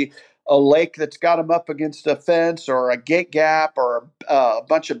 whether it be a lake that's got them up against a fence or a gate gap or a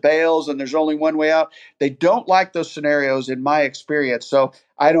bunch of bales and there's only one way out. They don't like those scenarios in my experience. So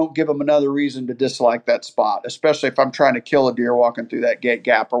I don't give them another reason to dislike that spot, especially if I'm trying to kill a deer walking through that gate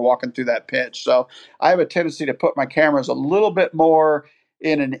gap or walking through that pitch. So I have a tendency to put my cameras a little bit more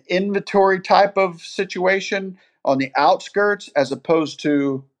in an inventory type of situation on the outskirts as opposed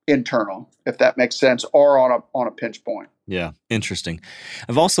to internal, if that makes sense, or on a pinch point. Yeah, interesting.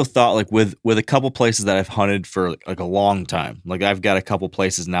 I've also thought like with a couple places that I've hunted for like a long time. Like I've got a couple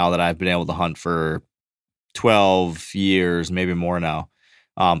places now that I've been able to hunt for 12 years, maybe more now.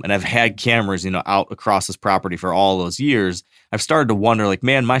 And I've had cameras, out across this property for all those years. I've started to wonder like,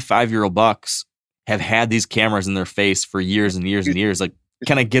 man, my 5-year-old bucks have had these cameras in their face for years and years and years. Like,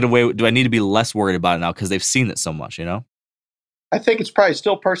 can I get away? Do I need to be less worried about it now because they've seen it so much, I think it's probably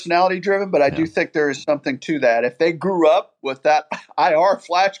still personality driven, but I do think there is something to that. If they grew up with that IR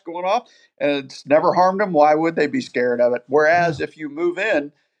flash going off and it's never harmed them, why would they be scared of it? Whereas if you move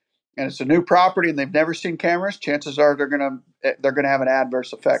in and it's a new property and they've never seen cameras, chances are they're gonna have an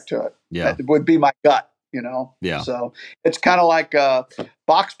adverse effect to it. Yeah, that would be my gut. Yeah. So it's kind of like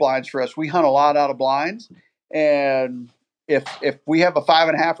box blinds for us. We hunt a lot out of blinds, and if we have a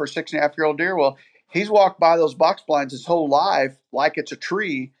 5.5 or 6.5-year-old deer, well, he's walked by those box blinds his whole life like it's a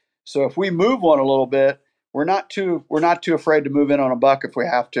tree. So if we move one a little bit, we're not too afraid to move in on a buck if we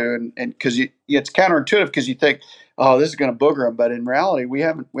have to, and because it's counterintuitive because you think, oh, this is going to booger him, but in reality, we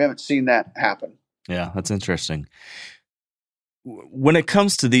haven't seen that happen. Yeah, that's interesting. When it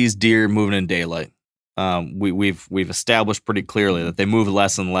comes to these deer moving in daylight, we've established pretty clearly that they move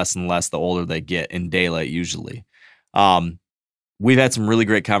less and less and less the older they get in daylight usually. We've had some really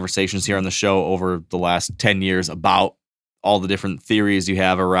great conversations here on the show over the last 10 years about all the different theories you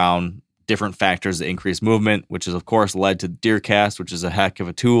have around different factors that increase movement, which has, of course, led to DeerCast, which is a heck of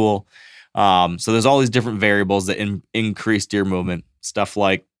a tool. So there's all these different variables that increase deer movement, stuff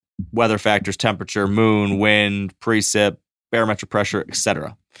like weather factors, temperature, moon, wind, precip, barometric pressure,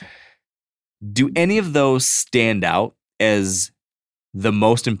 etc. Do any of those stand out as the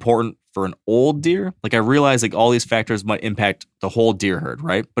most important for an old deer? Like I realize like all these factors might impact the whole deer herd,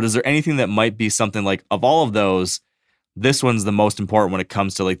 right? But is there anything that might be something like of all of those, this one's the most important when it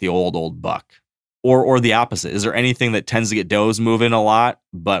comes to like the old buck? Or the opposite? Is there anything that tends to get does moving a lot,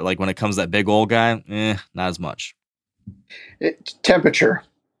 but like when it comes to that big old guy, not as much? It's temperature.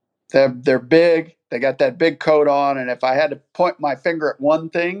 They're big. They got that big coat on, and if I had to point my finger at one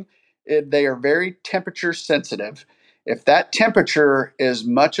thing, they are very temperature sensitive. If that temperature is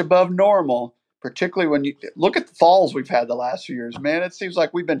much above normal, particularly when you look at the falls we've had the last few years, man, it seems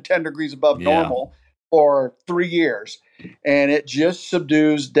like we've been 10 degrees above normal for 3 years, and it just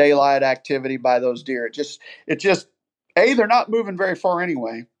subdues daylight activity by those deer. It just they're not moving very far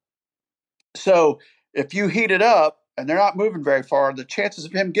anyway. So if you heat it up and they're not moving very far, the chances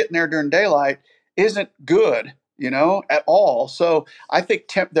of him getting there during daylight isn't good, at all. So I think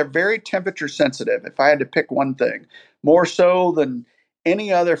they're very temperature sensitive. If I had to pick one thing, more so than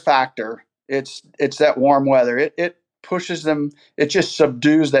any other factor, it's that warm weather. It pushes them. It just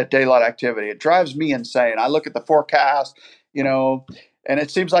subdues that daylight activity. It drives me insane. I look at the forecast, and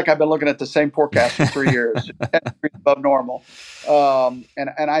it seems like I've been looking at the same forecast for 3 years, 10 degrees above normal. And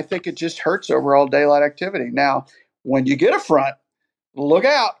I think it just hurts overall daylight activity. Now, when you get a front, look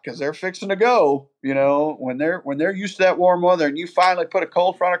out because they're fixing to go. When they're used to that warm weather and you finally put a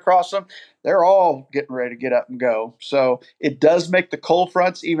cold front across them, they're all getting ready to get up and go. So it does make the cold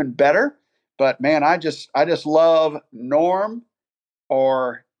fronts even better. But man, I just love norm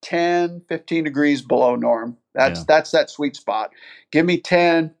or 10, 15 degrees below norm. That's that sweet spot. Give me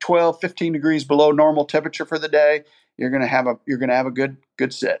 10, 12, 15 degrees below normal temperature for the day. You're going to have a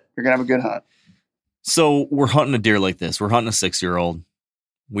good sit. You're going to have a good hunt. So we're hunting a deer like this. We're hunting a 6-year-old.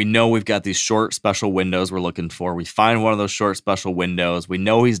 We know we've got these short special windows we're looking for. We find one of those short special windows. We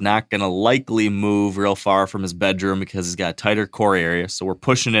know he's not going to likely move real far from his bedroom because he's got a tighter core area. So we're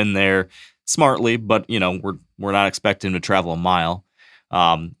pushing in there smartly, but we're not expecting him to travel a mile.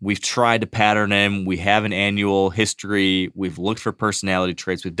 We've tried to pattern him. We have an annual history. We've looked for personality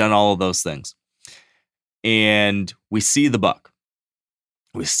traits. We've done all of those things. And we see the buck.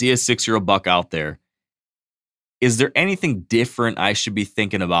 We see a 6-year-old buck out there. Is there anything different I should be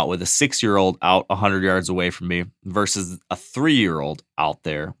thinking about with a 6-year-old out 100 yards away from me versus a 3-year-old out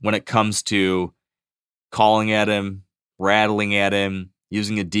there when it comes to calling at him, rattling at him,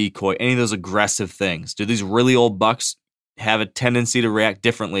 using a decoy, any of those aggressive things? Do these really old bucks have a tendency to react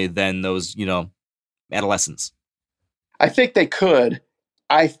differently than those, adolescents? I think they could.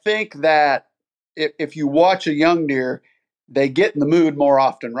 I think that if you watch a young deer, they get in the mood more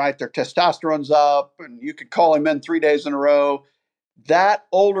often, right? Their testosterone's up, and you could call him in 3 days in a row. That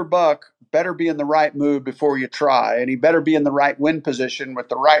older buck better be in the right mood before you try, and he better be in the right wind position with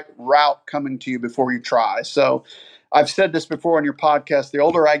the right route coming to you before you try. So I've said this before on your podcast, the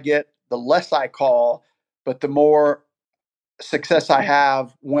older I get, the less I call, but the more success I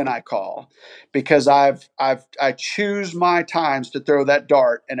have when I call, because I choose my times to throw that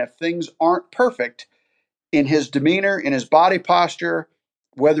dart. And if things aren't perfect in his demeanor, in his body posture,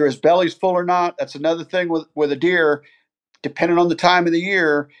 whether his belly's full or not, that's another thing with a deer, depending on the time of the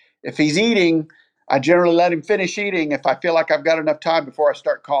year. If he's eating, I generally let him finish eating if I feel like I've got enough time before I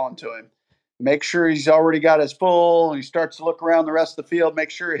start calling to him. Make sure he's already got his full, and he starts to look around the rest of the field, make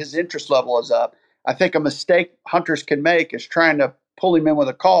sure his interest level is up. I think a mistake hunters can make is trying to pull him in with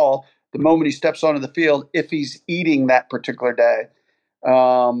a call the moment he steps onto the field if he's eating that particular day.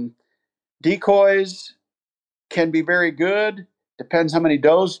 Decoys can be very good. Depends how many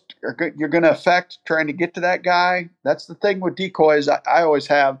does you're going to affect trying to get to that guy. That's the thing with decoys. I always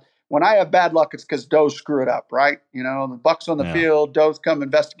have, when I have bad luck, it's because does screw it up, right? You know, the buck's on the field, does come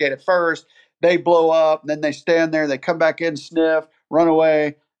investigate it first. They blow up, and then they stand there. They come back in, sniff, run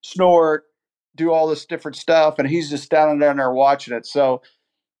away, snort, do all this different stuff, and he's just standing down there watching it. So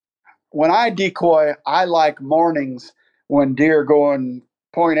when I decoy, I like mornings when deer going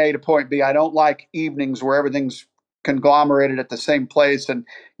point A to point B. I don't like evenings where everything's conglomerated at the same place and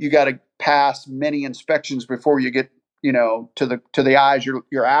you got to pass many inspections before you get, you know, to the eyes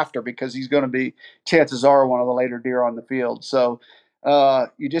you're after, because he's going to be, chances are, one of the later deer on the field. So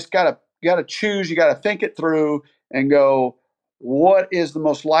you just got to choose. You got to think it through and go, what is the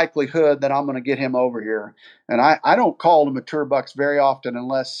most likelihood that I'm going to get him over here? And I don't call to mature bucks very often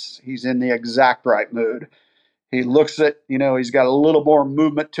unless he's in the exact right mood. He looks at, you know, he's got a little more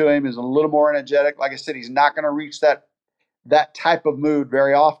movement to him. He's a little more energetic. Like I said, he's not going to reach that type of mood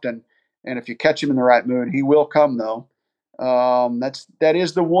very often. And if you catch him in the right mood, he will come, though. That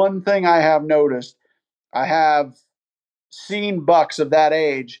is the one thing I have noticed. I have seen bucks of that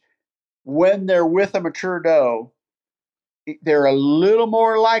age, when they're with a mature doe, they're a little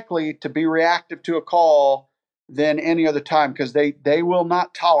more likely to be reactive to a call than any other time, because they will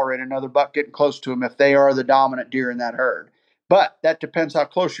not tolerate another buck getting close to them if they are the dominant deer in that herd. But that depends how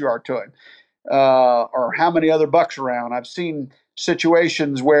close you are to him, or how many other bucks around. I've seen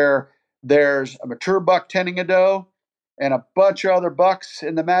situations where there's a mature buck tending a doe and a bunch of other bucks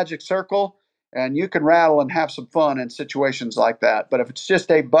in the magic circle, and you can rattle and have some fun in situations like that. But if it's just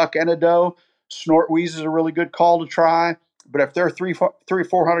a buck and a doe, snort wheeze is a really good call to try. But if they're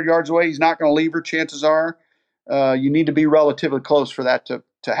 400 yards away, he's not going to leave her. Chances are, you need to be relatively close for that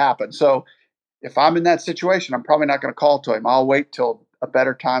to happen. So if I'm in that situation, I'm probably not going to call to him. I'll wait till a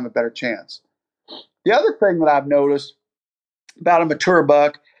better time, a better chance. The other thing that I've noticed about a mature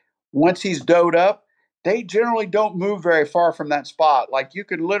buck, once he's doed up, they generally don't move very far from that spot. Like, you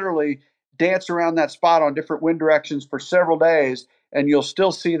can literally dance around that spot on different wind directions for several days, and you'll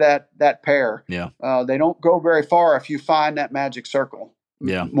still see that pair. Yeah. They don't go very far if you find that magic circle.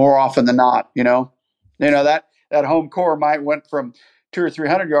 Yeah. More often than not, that home core might went from 200 or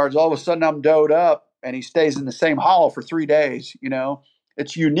 300 yards. All of a sudden, I'm doed up, and he stays in the same hollow for 3 days. You know,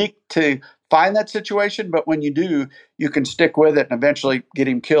 it's unique to find that situation, but when you do, you can stick with it and eventually get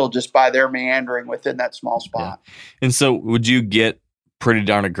him killed just by their meandering within that small spot. Yeah. And so, would you get pretty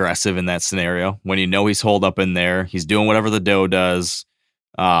darn aggressive in that scenario when you know he's holed up in there, he's doing whatever the doe does?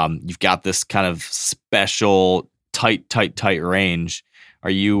 You've got this kind of special tight range. Are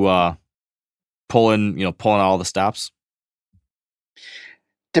you pulling all the stops?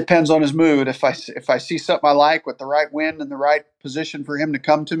 Depends on his mood. If I see something I like with the right wind and the right position for him to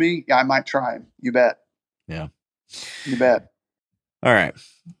come to me, yeah, I might try him. You bet. Yeah. You bet. All right.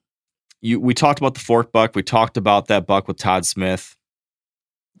 We talked about the fork buck. We talked about that buck with Todd Smith.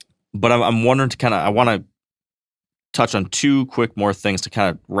 But I'm wondering I want to touch on 2 quick more things to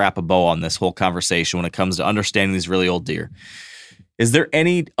kind of wrap a bow on this whole conversation when it comes to understanding these really old deer. Is there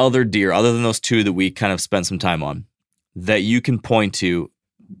any other deer other than those 2 that we kind of spent some time on that you can point to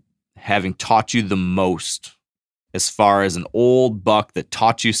having taught you the most as far as an old buck that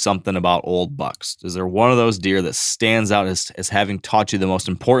taught you something about old bucks? Is there one of those deer that stands out as having taught you the most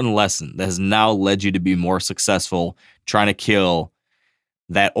important lesson that has now led you to be more successful trying to kill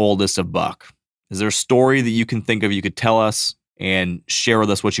that oldest of buck? Is there a story that you can think of you could tell us and share with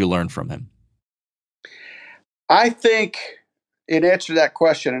us what you learned from him? I think, in answer to that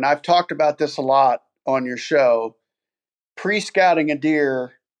question, and I've talked about this a lot on your show, pre-scouting a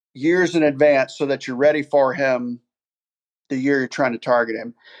deer years in advance so that you're ready for him the year you're trying to target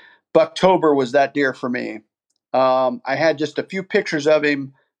him. Bucktober was that deer for me. I had just a few pictures of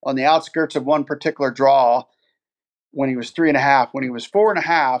him on the outskirts of one particular draw when he was 3.5. When he was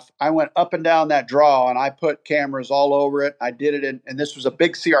 4.5, I went up and down that draw and I put cameras all over it. I did it and this was a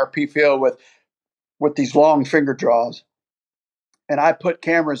big CRP field with these long finger draws. And I put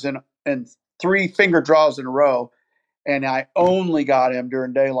cameras in 3 finger draws in a row. And I only got him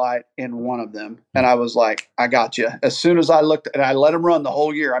during daylight in one of them. And I was like, I got you. As soon as I looked, and I let them run the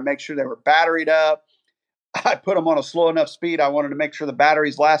whole year, I make sure they were batteried up. I put them on a slow enough speed. I wanted to make sure the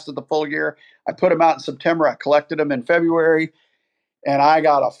batteries lasted the full year. I put them out in September. I collected them in February. And I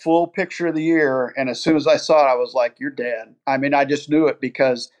got a full picture of the year. And as soon as I saw it, I was like, you're dead. I mean, I just knew it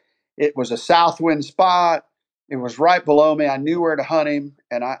because it was a south wind spot. It was right below me. I knew where to hunt him.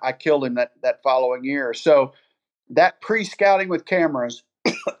 And I killed him that following year. So that pre-scouting with cameras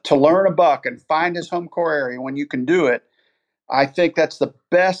to learn a buck and find his home core area when you can do it, I think that's the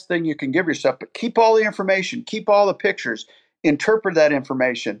best thing you can give yourself. But keep all the information, keep all the pictures, interpret that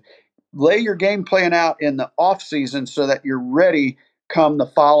information, lay your game plan out in the off season so that you're ready come the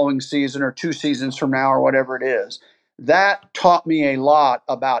following season or 2 seasons from now or whatever it is. That taught me a lot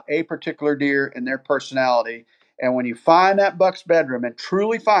about a particular deer and their personality. And when you find that buck's bedroom and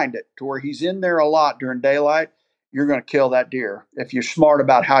truly find it to where he's in there a lot during daylight, you're going to kill that deer if you're smart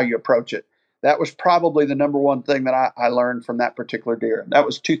about how you approach it. That was probably the number one thing that I learned from that particular deer. That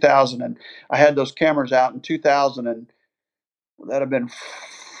was 2000, and I had those cameras out in 2000, and that'd have been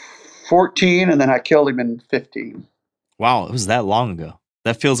 14, and then I killed him in 15. Wow, it was that long ago.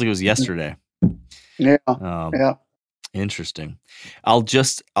 That feels like it was yesterday. Yeah, yeah. Interesting. I'll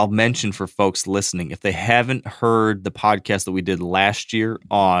mention for folks listening, if they haven't heard the podcast that we did last year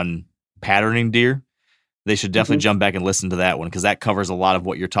on patterning deer, they should definitely jump back and listen to that one because that covers a lot of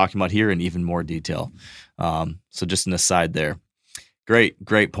what you're talking about here in even more detail. So just an aside there.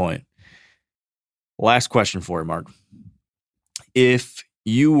 Great point. Last question for you, Mark. If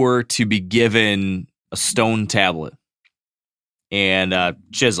you were to be given a stone tablet and a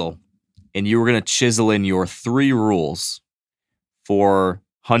chisel, and you were going to chisel in your 3 rules for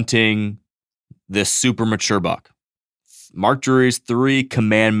hunting this super mature buck, Mark Drury's 3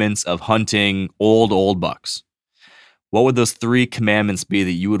 commandments of hunting old bucks. What would those 3 commandments be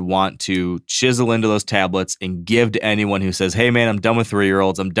that you would want to chisel into those tablets and give to anyone who says, hey man, I'm done with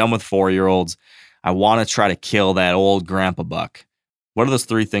 3-year-olds. I'm done with 4-year-olds. I want to try to kill that old grandpa buck. What are those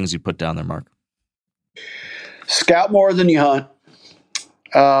 3 things you put down there, Mark? Scout more than you hunt.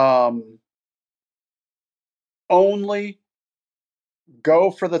 Only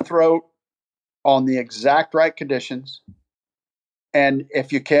go for the throat on the exact right conditions. And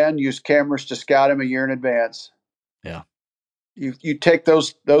if you can, use cameras to scout him a year in advance. Yeah. You take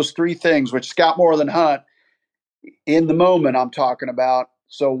those 3 things, which scout more than hunt, in the moment I'm talking about.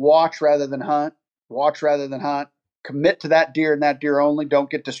 So watch rather than hunt. Watch rather than hunt. Commit to that deer and that deer only. Don't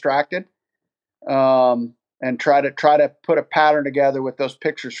get distracted. And try to put a pattern together with those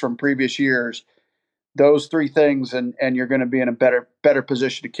pictures from previous years. Those 3 things, and you're going to be in a better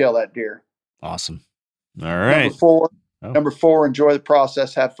position to kill that deer. Awesome. All right. Number 4, enjoy the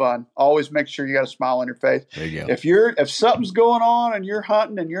process, have fun. Always make sure you got a smile on your face. There you go. If something's going on and you're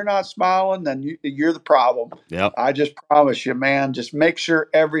hunting and you're not smiling, then you're the problem. Yep. I just promise you, man, just make sure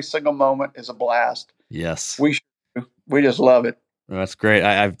every single moment is a blast. Yes. We just love it. That's great.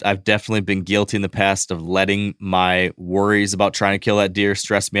 I've definitely been guilty in the past of letting my worries about trying to kill that deer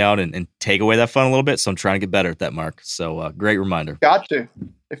stress me out and take away that fun a little bit. So I'm trying to get better at that, Mark. So great reminder. Got to.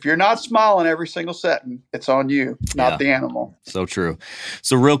 If you're not smiling every single setting, it's on you, not the animal. So true.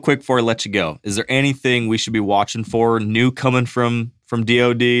 So real quick before I let you go, is there anything we should be watching for new coming from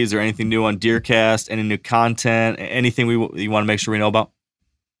DOD? Is there anything new on DeerCast? Any new content? Anything you want to make sure we know about?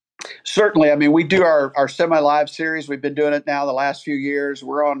 Certainly. I mean, we do our semi-live series. We've been doing it now the last few years.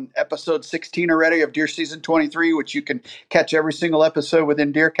 We're on episode 16 already of Deer Season 23, which you can catch every single episode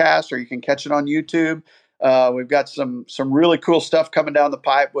within DeerCast, or you can catch it on YouTube. We've got some really cool stuff coming down the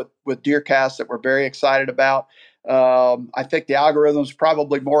pipe with DeerCast that we're very excited about. I think the algorithm's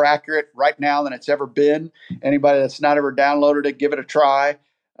probably more accurate right now than it's ever been. Anybody that's not ever downloaded it, give it a try.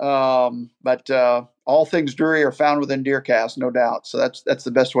 But all things Drury are found within DeerCast, no doubt. So that's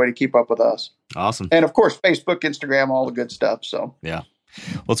the best way to keep up with us. Awesome. And of course, Facebook, Instagram, all the good stuff. So yeah,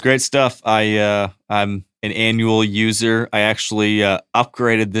 well, it's great stuff. I'm an annual user. I actually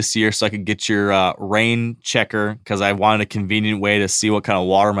upgraded this year so I could get your rain checker because I wanted a convenient way to see what kind of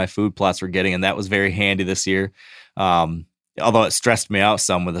water my food plots were getting, and that was very handy this year. Although it stressed me out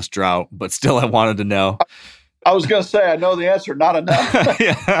some with this drought, but still I wanted to know. I was going to say, I know the answer, not enough.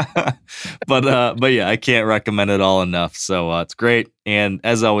 Yeah. But yeah, I can't recommend it all enough. So it's great. And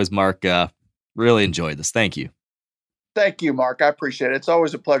as always, Mark, really enjoyed this. Thank you. Thank you, Mark. I appreciate it. It's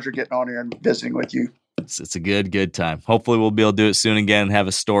always a pleasure getting on here and visiting with you. It's a good time. Hopefully we'll be able to do it soon again and have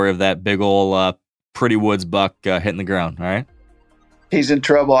a story of that big old Pretty Woods buck hitting the ground. All right. He's in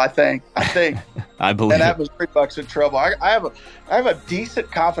trouble, I think. I believe. And that Missouri buck's in trouble. I have a decent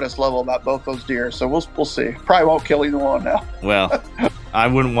confidence level about both those deer, so we'll see. Probably won't kill either one now. Well, I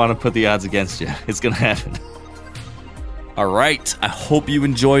wouldn't want to put the odds against you. It's gonna happen. All right. I hope you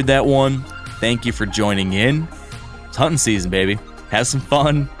enjoyed that one. Thank you for joining in. It's hunting season, baby. Have some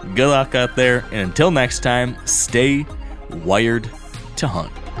fun. Good luck out there. And until next time, stay wired to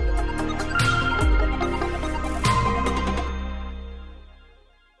hunt.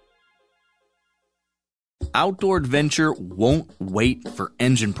 Outdoor adventure won't wait for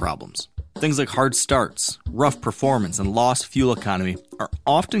engine problems. Things like hard starts, rough performance, and lost fuel economy are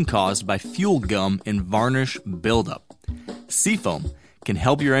often caused by fuel gum and varnish buildup. Seafoam can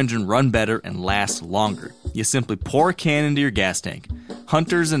help your engine run better and last longer. You simply pour a can into your gas tank.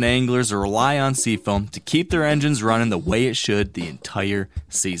 Hunters and anglers rely on Seafoam to keep their engines running the way it should the entire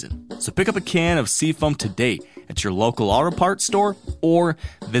season. So pick up a can of Seafoam today at your local auto parts store or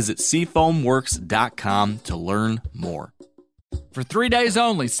visit seafoamworks.com to learn more. For 3 days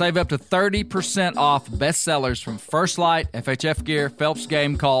only, save up to 30% off bestsellers from First Light, FHF Gear, Phelps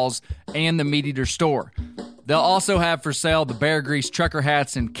Game Calls, and the Meat Eater store. They'll also have for sale the Bear Grease trucker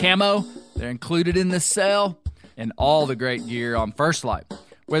hats in camo. They're included in the sale, and all the great gear on First Light.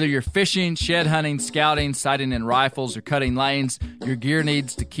 Whether you're fishing, shed hunting, scouting, sighting in rifles, or cutting lanes, your gear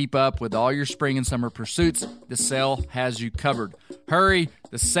needs to keep up with all your spring and summer pursuits. The sale has you covered. Hurry,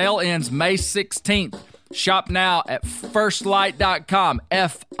 the sale ends May 16th. Shop now at firstlight.com,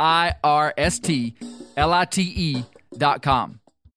 FIRSTLITE.com.